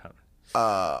Vampire Town.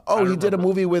 He did a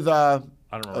movie with. I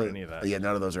don't remember any of that. Yeah,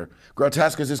 none of those are.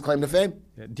 Grotesque is his claim to fame?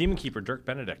 Yeah, Demon Keeper, Dirk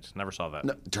Benedict. Never saw that.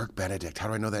 No, Dirk Benedict. How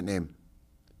do I know that name?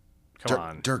 Come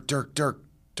on. Dirk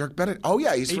Benedict. Oh,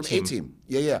 yeah, he's from A-Team. A-Team.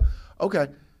 Yeah. Okay.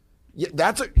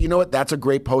 Yeah, you know what? That's a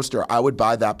great poster. I would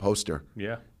buy that poster.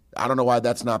 Yeah. I don't know why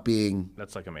that's not being.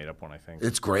 That's like a made-up one, I think.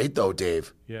 It's great, though,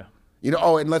 Dave. Yeah. You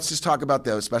know, and let's just talk about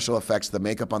the special effects. The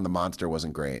makeup on the monster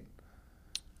wasn't great.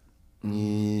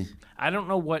 I don't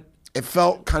know what... It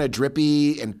felt kind of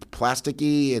drippy and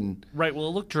plasticky, and Right, well,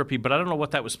 it looked drippy, but I don't know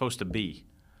what that was supposed to be.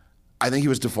 I think he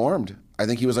was deformed. I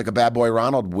think he was like a bad boy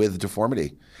Ronald with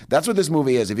deformity. That's what this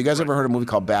movie is. If you guys ever heard a movie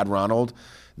called Bad Ronald,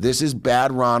 this is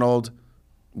Bad Ronald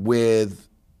with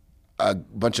a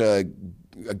bunch of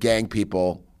gang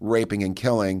people raping and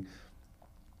killing,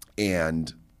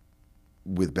 and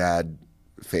with bad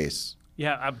face.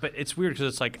 Yeah, but it's weird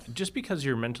because it's like, just because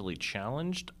you're mentally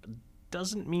challenged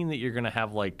doesn't mean that you're going to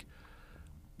have, like,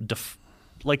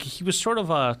 like, he was sort of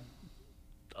a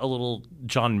little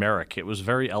John Merrick. It was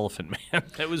very Elephant Man.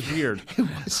 It was weird.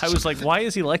 I was like, why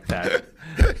is he like that?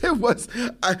 It was.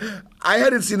 I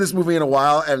hadn't seen this movie in a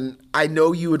while, and I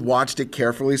know you had watched it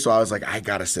carefully, so I was like, I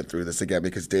got to sit through this again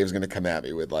because Dave's going to come at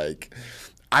me with, like,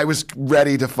 I was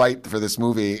ready to fight for this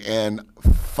movie, and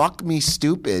fuck me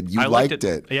stupid. You liked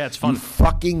it. Yeah, it's fun. You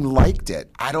fucking liked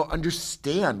it. I don't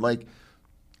understand. Like,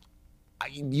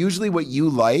 usually what you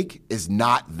like is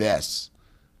not this.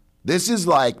 This is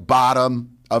like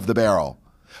bottom of the barrel.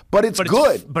 But it's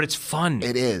good. But it's fun.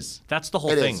 It is. That's the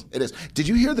whole thing. It is. Did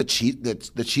you hear the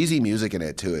cheesy music in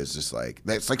it too? Is just like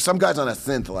it's like some guys on a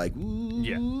synth like. Ooh,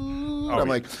 Yeah. And I'm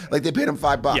like they paid him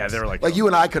 $5. Yeah, they were like you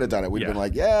and I could have done it. We'd Yeah. been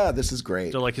like, yeah, this is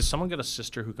great. They're like, has someone got a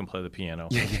sister who can play the piano?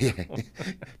 Yeah.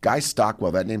 Guy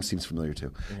Stockwell, that name seems familiar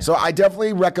too. Yeah. So I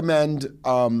definitely recommend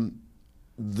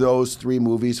those three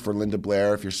movies for Linda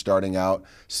Blair if you're starting out.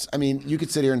 I mean, you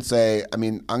could sit here and say, I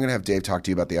mean, I'm going to have Dave talk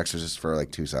to you about The Exorcist for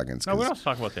like 2 seconds. No, we're not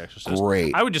talking about The Exorcist.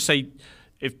 Great. I would just say,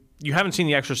 if you haven't seen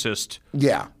The Exorcist,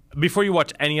 yeah, before you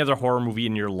watch any other horror movie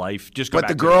in your life, just go back But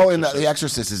the to girl The in Exorcist. The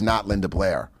Exorcist is not Linda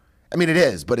Blair. I mean, it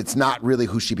is, but it's not really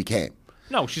who she became.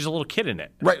 No, she's a little kid in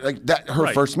it. Right, like that her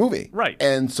Right. first movie. Right.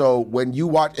 And so when you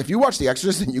watch, if you watch The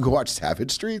Exorcist and you go watch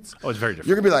Savage Streets, Oh, it's very different.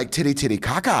 you're gonna be like titty titty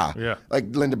caca. Yeah. Like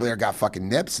Linda Blair got fucking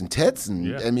nips and tits, and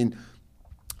Yeah. I mean,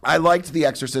 I liked The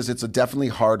Exorcist. It's a definitely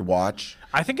hard watch.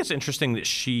 I think it's interesting that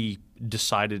she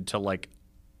decided to, like,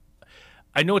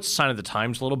 I know it's a sign of the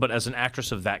times a little, but as an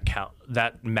actress of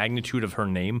that magnitude of her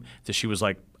name, that she was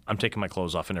like, I'm taking my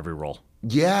clothes off in every role.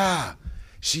 Yeah.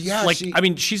 I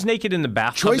mean, she's naked in the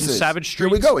bathtub in Choices. Savage Here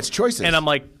Streets. we go. It's choices. And I'm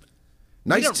like,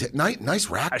 nice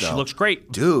rack though. she looks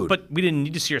great. Dude. But we didn't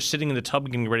need to see her sitting in the tub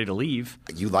getting ready to leave.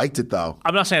 You liked it though.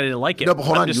 I'm not saying I didn't like it. No, but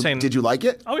hold I'm on. just saying, Did you like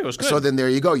it? Oh, it was good. So then there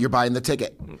you go. You're buying the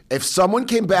ticket. If someone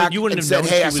came back you wouldn't and have said, known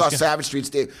 "Hey, she I was saw gonna- Savage Streets,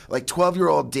 Dave," like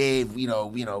 12-year-old Dave, you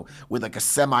know, with like a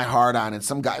semi-hard on, and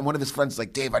some guy, one of his friends, is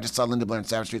like, "Dave, I just saw Linda Blair in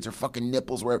Savage Streets. Her fucking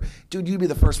nipples were." Dude, you'd be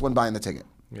the first one buying the ticket.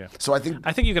 Yeah. So I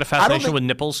think you get a fascination with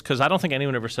nipples because I don't think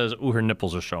anyone ever says, "Ooh, her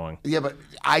nipples are showing." Yeah, but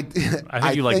I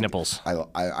think you like nipples.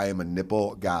 I am a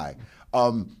nipple guy.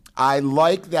 I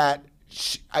like that.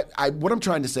 What I'm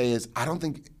trying to say is, I don't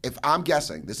think, if I'm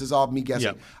guessing, this is all me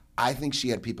guessing. Yeah. I think she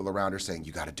had people around her saying,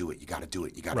 "You got to do it. You got to do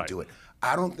it. You got to Right. do it."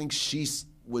 I don't think she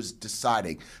was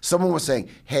deciding. Someone was saying,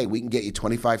 "Hey, we can get you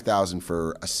 $25,000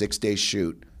 for a 6-day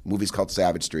shoot." Movie's called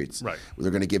Savage Streets. Right. They're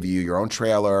going to give you your own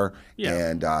trailer, Yeah.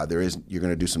 and you're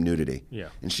going to do some nudity. Yeah.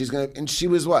 And she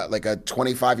was what, like a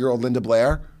 25-year-old Linda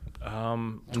Blair?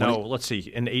 No, let's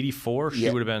see. In '84, she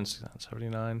Yeah. would have been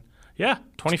 79. Yeah,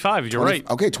 25. You're right.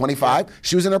 Okay, 25. Yeah.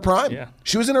 She was in her prime. Yeah.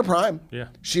 She was in her prime. Yeah.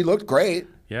 She looked great.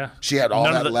 Yeah. She had all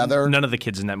that leather. None of the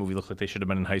kids in that movie looked like they should have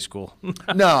been in high school.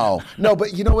 No,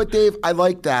 but you know what, Dave? I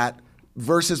like that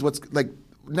versus what's like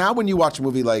now when you watch a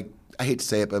movie like, I hate to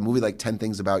say it, but a movie like 10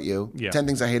 Things About You, Yeah. 10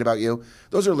 Things I Hate About You,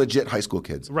 those are legit high school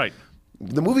kids. Right.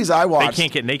 The movies I watched. They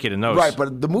can't get naked in those. Right,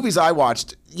 but the movies I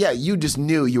watched, yeah, you just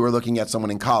knew you were looking at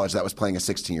someone in college that was playing a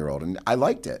 16-year-old, and I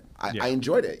liked it. I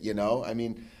enjoyed it, you know? I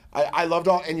mean, I loved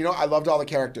all, and I loved all the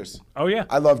characters. Oh, yeah.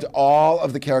 I loved all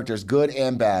of the characters, good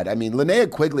and bad. I mean,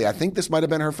 Linnea Quigley, I think this might have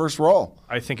been her first role.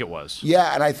 I think it was.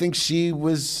 Yeah, and I think she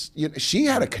was, she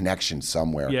had a connection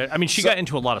somewhere. Yeah, I mean, she got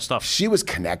into a lot of stuff. She was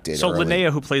connected. So early. Linnea,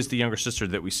 who plays the younger sister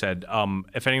that we said,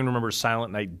 if anyone remembers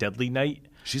Silent Night, Deadly Night.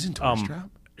 She's in Tourist Trap?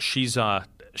 She's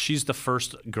she's the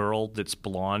first girl that's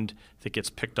blonde that gets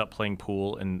picked up playing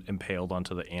pool and impaled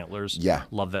onto the antlers. Yeah.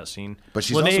 Love that scene. But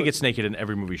she's Linnea also- gets naked in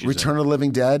every movie she's Return in. of the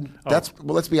Living Dead. Well,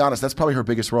 let's be honest. That's probably her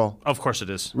biggest role. Of course it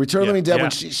is. Return of the Living Dead, Yeah.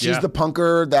 when she's Yeah. the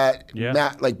punker that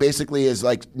Yeah. like basically is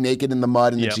like naked in the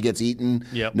mud and then Yep. she gets eaten.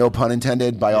 Yep. No pun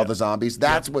intended by all the zombies.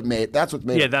 That's what made. Yeah, that's what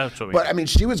made But it. I mean,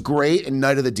 she was great in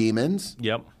Night of the Demons.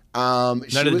 Yep. She Night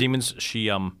of the was- Demons.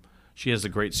 She has a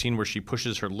great scene where she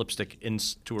pushes her lipstick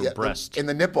into her breast. in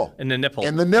the nipple. In the nipple.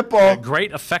 In the nipple. Yeah,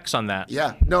 great effects on that.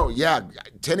 Yeah.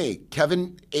 Tinney,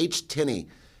 Kevin H. Tinney,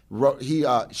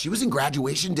 she was in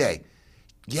Graduation Day.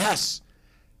 Yes.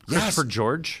 Christopher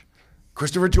George.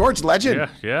 Christopher George, legend.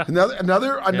 Yeah.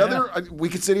 Another. We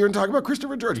could sit here and talk about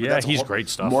Christopher George. But Yeah, that's he's great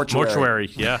stuff. Mortuary.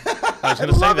 Yeah. I was going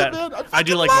to say love that. it, man. I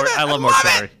do fucking like. love it. I love I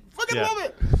Mortuary. Fucking Yeah. love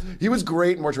it. He was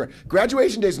great in Mortuary.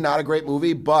 Graduation Day is not a great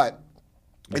movie, but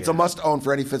it's a must-own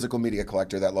for any physical media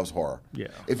collector that loves horror. Yeah.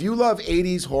 If you love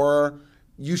 80s horror,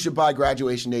 you should buy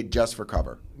Graduation Day just for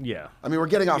cover. Yeah. I mean, we're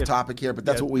getting off topic here, but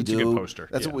that's Yeah, what we it's a do. good poster.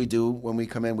 That's Yeah. what we do when we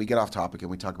come in. We get off topic and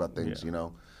we talk about things, Yeah. you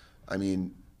know. I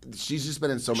mean, she's just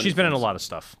been in so many She's been in a things. lot of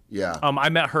stuff. Yeah. I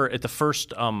met her at the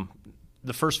first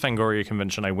Fangoria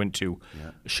convention I went to.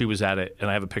 She was at it, and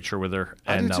I have a picture with her.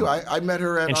 I And, do too. I met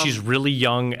her at. and she's really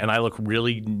young, and I look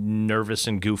really nervous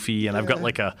and goofy, and I've got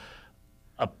like a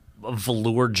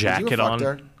velour jacket on.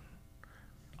 Her?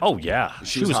 Oh yeah,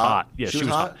 she was hot. Yeah, She she was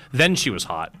was hot? hot. Then she was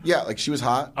hot. Yeah, like she was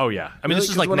hot. Oh yeah. I mean, this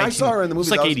is 'Cause like when I saw her in the movie. It's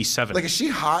like that was- 87. Like, is she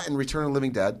hot in Return of the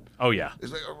Living Dead? Oh yeah.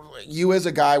 It's like, you as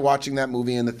a guy watching that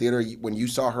movie in the theater, when you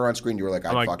saw her on screen, you were like,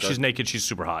 I'm I'd like, fuck her. she's naked. She's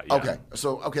super hot. Yeah. Okay,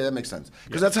 so that makes sense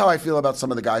because that's how I feel about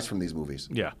some of the guys from these movies.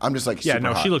 Yeah. I'm just like, Yeah. super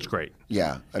No, hot. she looked great.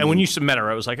 Yeah, And when you met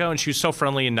her, I was like, oh, and she was so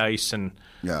friendly and nice, and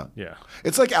yeah, yeah.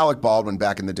 it's like Alec Baldwin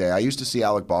back in the day. I used to see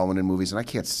Alec Baldwin in movies, and I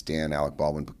can't stand Alec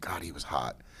Baldwin, but God, he was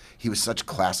hot. He was such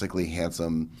classically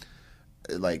handsome.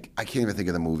 Like, I can't even think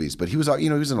of the movies, but he was, he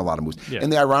was in a lot of movies. Yeah.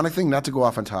 And the ironic thing, not to go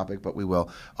off on topic, but we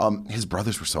will. His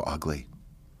brothers were so ugly,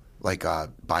 like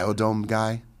Biodome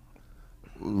guy.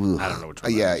 Ugh. I don't know which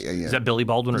one. Yeah. Is that Billy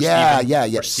Baldwin or Yeah, Steven?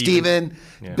 yeah. Or Steven.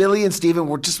 Yeah. Billy and Steven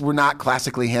were not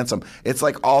classically handsome. It's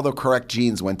like all the correct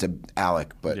genes went to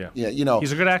Alec, but Yeah.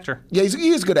 He's a good actor. Yeah, he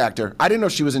is a good actor. I didn't know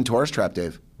she was in Tourist Trap,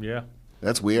 Dave. Yeah.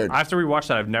 That's weird. I have to rewatch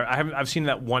that. I've seen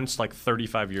that once, like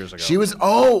 35 years ago. She was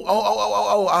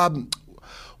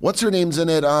what's her name's in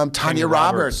it? Tanya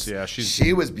Roberts. Yeah,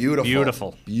 she was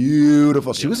beautiful.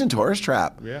 Beautiful. She was in Tourist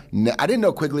Trap. Yeah. I didn't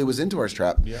know Quigley was in Tourist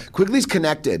Trap. Yeah. Quigley's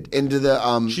connected into the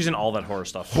She's in all that horror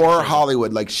stuff. horror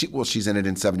Hollywood. Like she's in it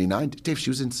in '79. Dave, she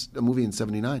was in a movie in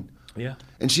 '79. Yeah.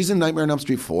 And she's in Nightmare on Elm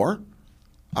Street 4.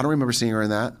 I don't remember seeing her in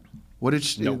that. What did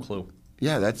she do? No clue.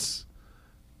 Yeah, that's.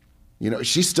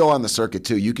 She's still on the circuit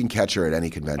too. You can catch her at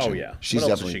any convention. Oh yeah. She's what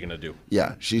else definitely, is she gonna do?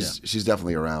 Yeah, she's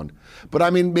definitely around. But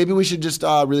I mean, maybe we should just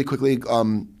really quickly.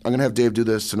 I'm gonna have Dave do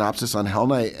the synopsis on Hell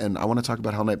Night, and I want to talk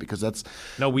about Hell Night because that's.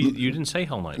 No, you didn't say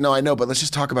Hell Night. No, I know, but let's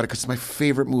just talk about it because it's my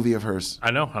favorite movie of hers.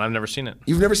 I know, and I've never seen it.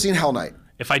 You've never seen Hell Night?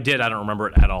 If I did, I don't remember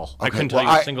it at all. I couldn't tell you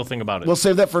a single thing about it. We'll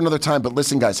save that for another time. But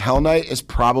listen, guys, Hell Night is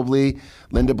probably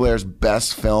Linda Blair's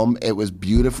best film. It was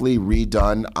beautifully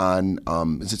redone on.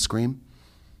 Is it Scream?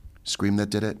 Scream that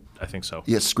did it. I think so.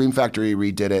 Yes, Scream Factory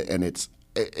redid it, and it's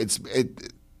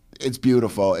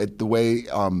beautiful. The way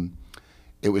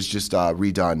it was just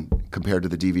redone compared to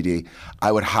the DVD.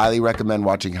 I would highly recommend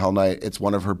watching Hell Night. It's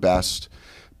one of her best.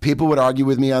 People would argue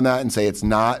with me on that and say it's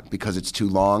not because it's too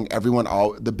long.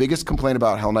 The biggest complaint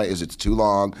about Hell Night is it's too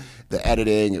long. The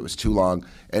editing, it was too long,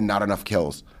 and not enough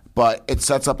kills. But it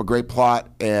sets up a great plot,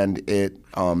 and it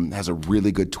has a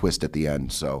really good twist at the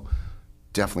end. So.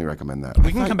 Definitely recommend that.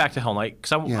 We can come back to Hell Night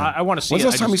because I want to see When's it. the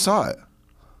last time you saw it?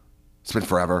 It's been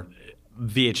forever.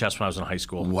 VHS when I was in high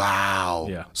school. Wow.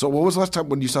 Yeah. So what was the last time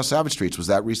when you saw Savage Streets? Was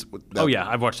that recent? Oh yeah,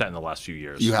 I've watched that in the last few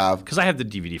years. You have? Because I have the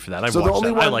DVD for that. I've So the watched only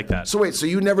that. one, I like that. So wait, so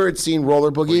you never had seen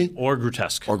Roller Boogie Or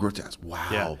Grotesque. or Grotesque? Wow.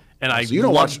 Yeah. And I So you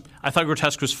don't watch. I thought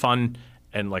Grotesque was fun,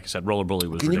 and like I said, Roller Bully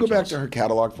was. Can you go back to her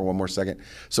catalog for one more second?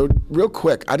 So real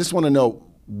quick, I just want to know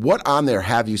what on there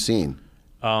have you seen?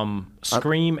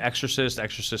 Scream, Exorcist,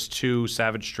 Exorcist 2,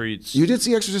 Savage Streets. You did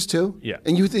see Exorcist 2? Yeah.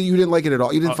 And you didn't like it at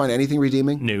all? You didn't find anything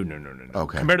redeeming? No.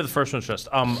 Okay. Compared to the first one, just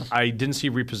I didn't see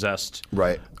Repossessed.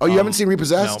 Right. Oh, you haven't seen No,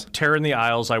 Repossessed? Terror in the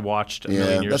Aisles I watched a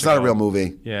million years that's ago. not a real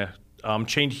movie. Yeah.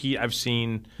 Chained Heat I've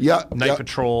seen. Yeah, Night yeah.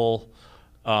 Patrol.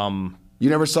 You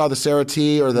never saw the Sarah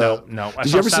T or the? No. I Did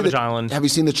saw you ever Savage see Island. Have you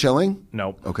seen The Chilling?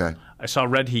 No. Okay. I saw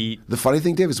Red Heat. The funny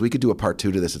thing, Dave, is we could do a part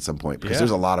 2 to this at some point because Yeah. there's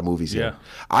a lot of movies here.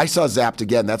 Yeah. I saw Zapped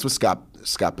Again. That's with Scott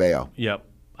Baio. Yep.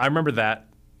 I remember that.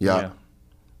 Yeah.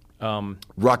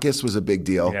 Ruckus was a big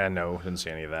deal. Yeah, no, didn't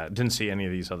see any of that. Didn't see any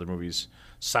of these other movies.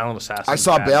 Silent Assassin. I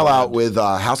saw Bad Bailout Blood. with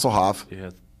Hasselhoff. Yeah.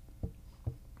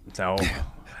 No,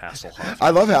 Hasselhoff.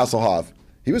 I love Hasselhoff.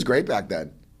 He was great back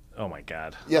then. Oh my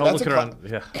God. Yeah, oh, that's look around.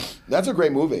 Yeah. That's a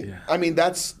great movie. Yeah. I mean,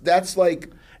 that's like.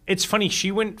 It's funny.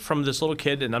 She went from this little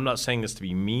kid, and I'm not saying this to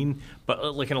be mean,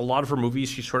 but like in a lot of her movies,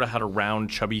 she sort of had a round,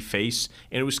 chubby face,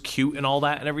 and it was cute and all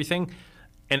that and everything.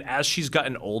 And as she's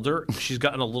gotten older, she's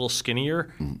gotten a little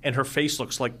skinnier, and her face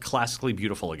looks like classically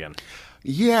beautiful again.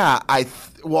 Yeah,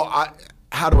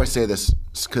 how do I say this?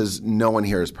 Because no one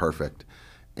here is perfect,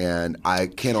 and I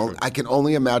can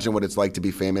only imagine what it's like to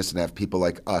be famous and have people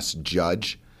like us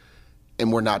judge.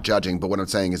 And we're not judging, but what I'm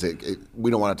saying is we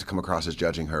don't want it to come across as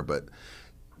judging her. But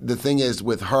the thing is,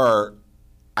 with her,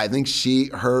 I think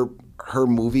her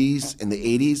movies in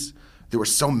the '80s, there were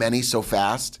so many so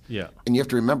fast. Yeah. And you have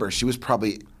to remember, she was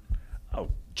probably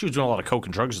She was doing a lot of coke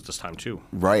and drugs at this time too.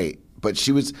 right, but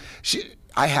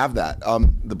I have that.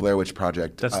 The Blair Witch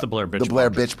Project. That's the Blair Bitch. The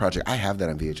Blair Bitch Project. I have that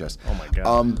on VHS. Oh my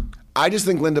God. I just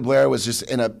think Linda Blair was just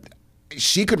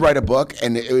she could write a book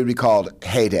and it would be called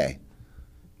Heyday.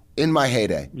 In my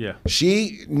heyday. Yeah.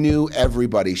 She knew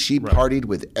everybody. She partied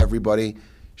with everybody.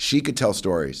 She could tell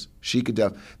stories.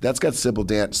 That's got Sybil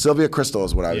Dan. Sylvia Crystal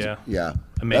is what I was. Yeah.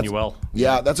 Emmanuel.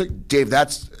 Dave,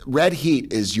 that's Red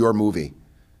Heat is your movie.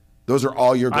 Those are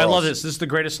all your girls. I love this. This is the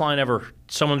greatest line ever.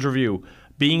 Someone's review.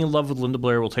 Being in love with Linda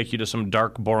Blair will take you to some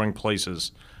dark, boring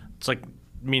places. It's like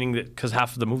meaning that because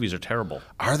half of the movies are terrible.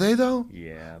 Are they though?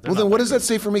 Yeah. Well, then what does that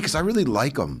say for me? Because I really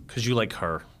like them. Because you like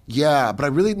her. Yeah, but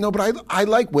I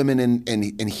like women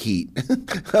in heat.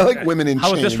 I like women in chains.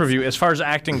 How about this review? As far as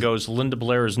acting goes, Linda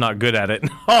Blair is not good at it.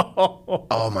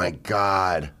 Oh my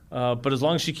God. But as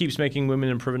long as she keeps making women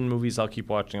in prison movies, I'll keep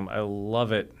watching them. I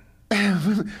love it.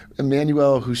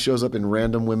 Emmanuel, who shows up in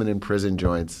random women in prison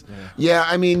joints. Yeah,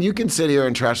 I mean, you can sit here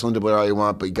and trash Linda Blair all you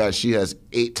want, but guys, she has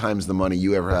 8 times the money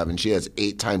you ever have, and she has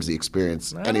 8 times the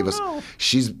experience any of us. know.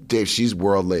 She's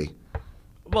worldly.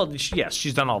 Well, yes,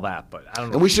 she's done all that, but I don't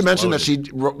know. And we should mention that she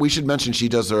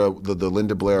does the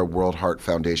Linda Blair World Heart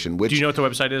Foundation. Which do you know what the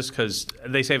website is? Because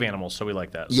they save animals, so we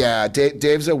like that. Yeah,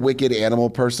 Dave's a wicked animal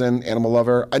person, animal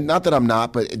lover. Not that I'm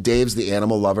not, but Dave's the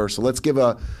animal lover. So let's give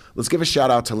a shout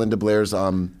out to Linda Blair's.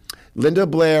 Linda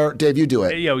Blair, Dave, you do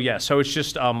it. Yeah. So it's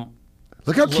just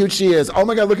look how cute she is. Oh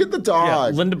my God, look at the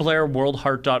dog. Linda Blair,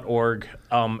 worldheart.org.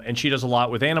 And she does a lot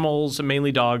with animals,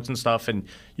 mainly dogs and stuff. And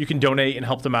you can donate and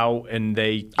help them out. And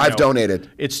I've donated.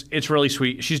 It's really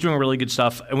sweet. She's doing really good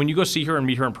stuff. And when you go see her and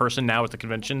meet her in person now at the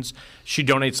conventions, she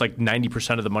donates like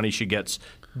 90% of the money she gets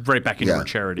right back into her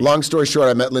charity. Long story short,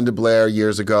 I met Linda Blair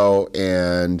years ago,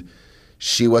 and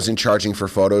she wasn't charging for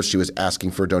photos. She was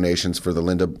asking for donations for the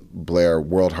Linda Blair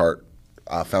World Heart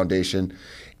Foundation.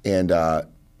 And I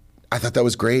thought that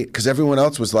was great because everyone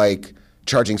else was like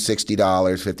charging $60,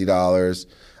 $50.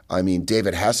 I mean,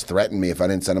 David Hess threatened me if I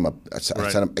didn't send him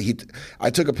I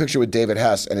took a picture with David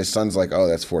Hess, and his son's like, "Oh,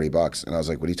 that's $40," and I was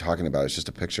like, "What are you talking about? It's just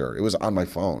a picture." It was on my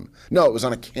phone. No, it was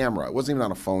on a camera. It wasn't even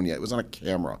on a phone yet. It was on a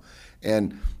camera,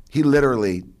 and he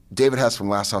literally, David Hess from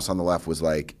Last House on the Left, was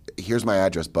like, "Here's my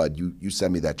address, bud. You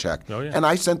send me that check." Oh, yeah. And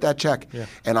I sent that check,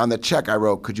 and on the check I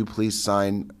wrote, "Could you please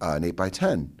sign an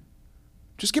 8x10?"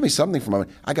 Just give me something for my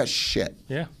money. I got shit.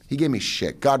 Yeah. He gave me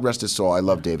shit. God rest his soul. I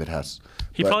love David Hess.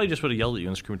 He probably just would have yelled at you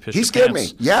and screamed, "Piss He your scared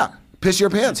pants." me. Yeah. Piss your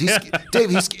pants.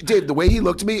 Dave, the way he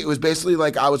looked at me, it was basically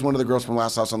like I was one of the girls from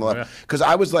Last House on the Left. Because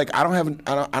I was like, I don't have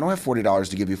 $40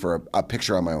 to give you for a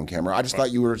picture on my own camera. I just thought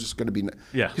you were just going to be.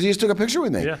 Yeah. Because he just took a picture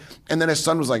with me. Yeah. And then his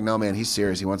son was like, "No, man, he's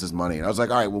serious. He wants his money." And I was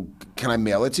like, "All right, well, can I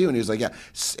mail it to you?" And he was like, "Yeah."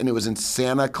 And it was in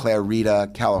Santa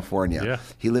Clarita, California. Yeah.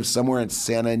 He lives somewhere in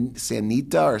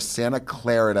Santa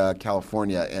Clarita,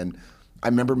 California, and I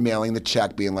remember mailing the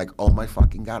check, being like, "Oh my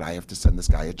fucking God, I have to send this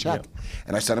guy a check." Yeah.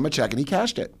 And I sent him a check, and he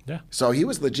cashed it. Yeah. So he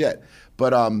was legit.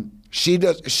 But she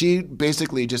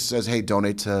basically just says, "Hey,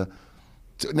 donate to."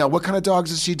 Now, what kind of dogs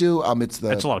does she do? It's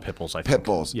a lot of pit bulls, I think. Pit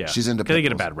bulls. Yeah. She's into pit Because they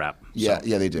get a bulls. bad rap. Yeah, so.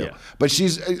 yeah, they do. Yeah. But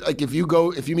she's like, if you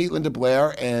meet Linda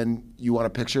Blair and you want a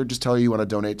picture, just tell her you want to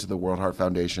donate to the World Heart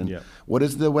Foundation. Yeah. What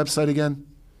is the website again?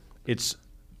 It's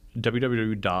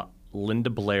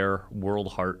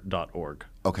www.lindablairworldheart.org.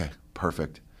 Okay,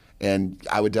 perfect. And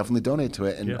I would definitely donate to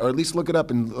it, or at least look it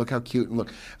up and look how cute and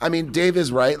look. I mean, Dave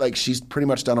is right. Like, she's pretty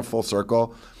much done a full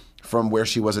circle from where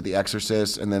she was at The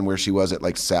Exorcist, and then where she was at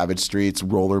like Savage Streets,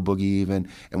 Roller Boogie, even,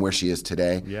 and where she is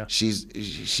today. Yeah,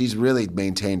 she's really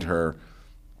maintained her.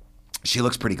 She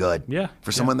looks pretty good. Yeah,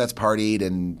 for someone that's partied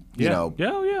and you know.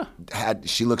 Yeah.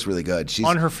 She looks really good. She's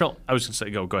on her film. I was going to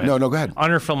say, go ahead. No, go ahead. On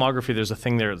her filmography, there's a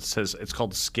thing there that says it's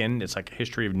called Skin. It's like a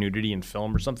history of nudity in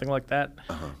film or something like that.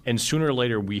 And sooner or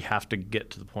later, we have to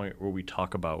get to the point where we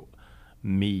talk about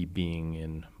me being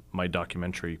in my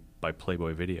documentary by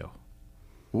Playboy Video.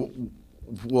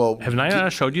 Well, Have I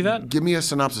not showed you that? Give me a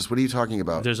synopsis. What are you talking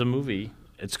about? There's a movie.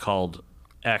 It's called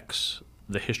X,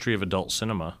 The History of Adult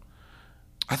Cinema.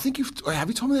 I think have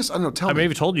you told me this? I don't know. Tell me. I may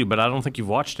have told you, but I don't think you've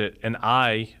watched it. And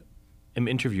I am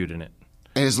interviewed in it.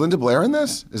 And is Linda Blair in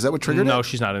this? Is that what triggered it? No,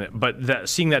 she's not in it. But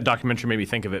seeing that documentary made me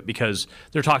think of it because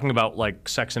they're talking about like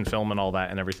sex and film and all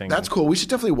that and everything. That's cool. We should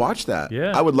definitely watch that.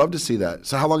 Yeah. I would love to see that.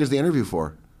 So how long is the interview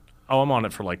for? Oh, I'm on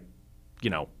it for like,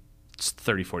 it's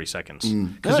 30, 40 seconds.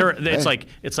 Because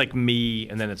it's like me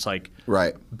and then it's like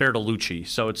Bertolucci.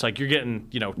 So it's like you're getting,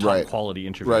 top quality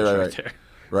interviews right there.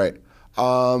 Right.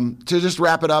 To just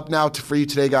wrap it up now for you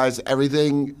today, guys,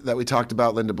 everything that we talked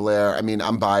about Linda Blair, I mean,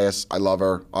 I'm biased. I love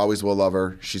her. Always will love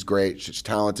her. She's great. She's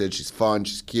talented. She's fun.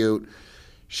 She's cute.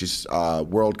 She's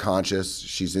world conscious.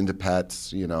 She's into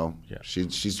pets, Yeah.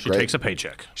 She's great. She takes a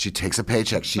paycheck. She takes a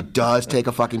paycheck. She does take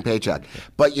a fucking paycheck.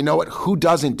 But you know what? Who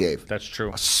doesn't, Dave? That's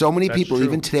true. So many people,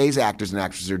 even today's actors and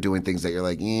actresses, are doing things that you're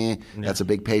like, that's a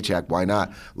big paycheck. Why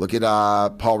not? Look at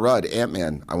Paul Rudd,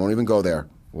 Ant-Man. I won't even go there.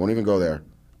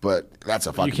 But that's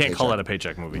a fucking You can't paycheck. call that a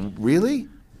paycheck movie. Really?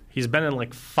 He's been in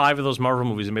like 5 of those Marvel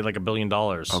movies and made like $1 billion.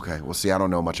 Okay. Well, see, I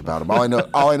don't know much about him.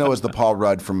 All I know is the Paul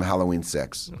Rudd from Halloween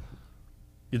 6.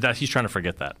 He's trying to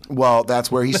forget that. Well,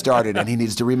 that's where he started, and he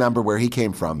needs to remember where he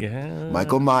came from. Yeah.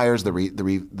 Michael Myers, the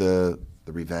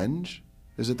revenge?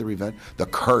 Is it the revenge? The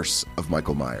curse of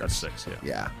Michael Myers. That's 6, yeah.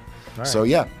 Yeah. Right. So,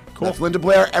 yeah. Cool. That's Linda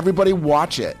Blair. Everybody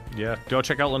watch it. Yeah. Go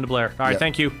check out Linda Blair. All right.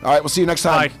 Thank you. All right. We'll see you next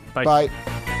time. Bye. Bye.